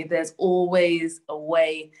 exactly. There's always a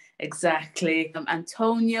way. Exactly.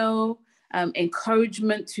 Antonio,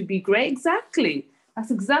 encouragement to be great. Exactly.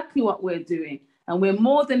 That's exactly what we're doing. And we're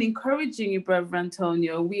more than encouraging you, Brother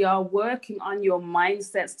Antonio. We are working on your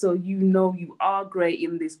mindset so you know you are great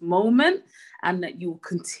in this moment and that you will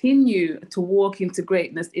continue to walk into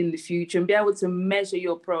greatness in the future and be able to measure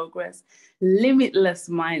your progress. Limitless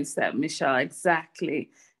mindset, Michelle. Exactly.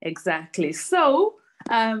 Exactly. So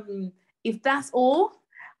if that's all,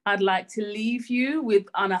 I'd like to leave you with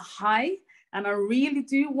on a high. And I really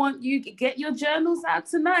do want you to get your journals out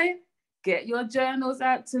tonight. Get your journals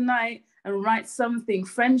out tonight and write something.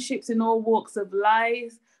 Friendships in all walks of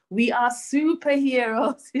life. We are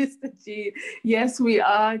superheroes, Sister G. Yes, we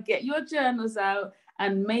are. Get your journals out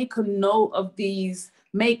and make a note of these.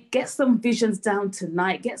 Get some visions down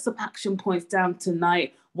tonight. Get some action points down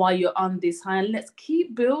tonight while you're on this high. And let's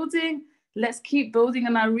keep building. Let's keep building.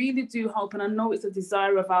 And I really do hope, and I know it's a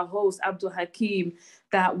desire of our host, Abdul Hakim,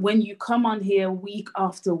 that when you come on here week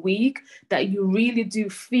after week, that you really do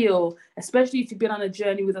feel, especially if you've been on a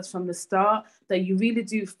journey with us from the start, that you really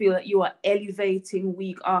do feel that you are elevating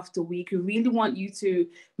week after week. We really want you to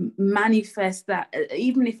manifest that,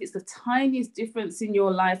 even if it's the tiniest difference in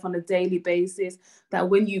your life on a daily basis, that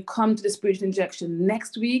when you come to the spiritual injection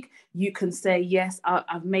next week, you can say, yes,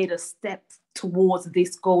 I've made a step towards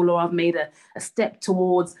this goal, or I've made a step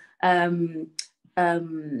towards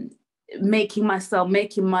making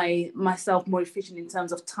myself more efficient in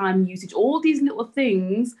terms of time usage. All these little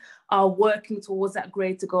things are working towards that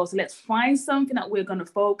greater goal. So let's find something that we're going to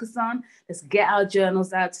focus on. Let's get our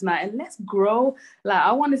journals out tonight and let's grow. Like,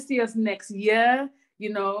 I want to see us next year,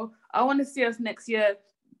 I want to see us next year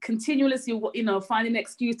continuously, finding an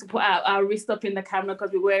excuse to put our wrist up in the camera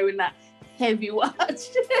because we're wearing that heavy watch.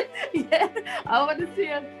 Yeah, I want to see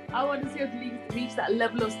us reach that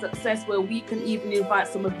level of success where we can even invite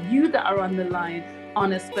some of you that are on the line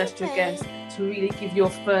on a special guest to really give your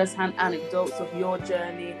first-hand anecdotes of your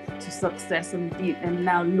journey to success and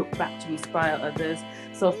now look back to inspire others.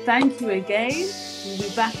 So thank you again. We'll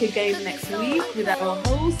be back again next week with our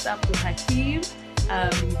host, Abdul Hakim.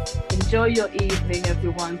 Enjoy your evening,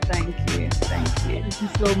 everyone. Thank you. Thank you. Thank you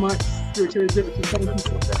so much, Spiritual Agility. Thank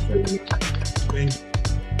you so much.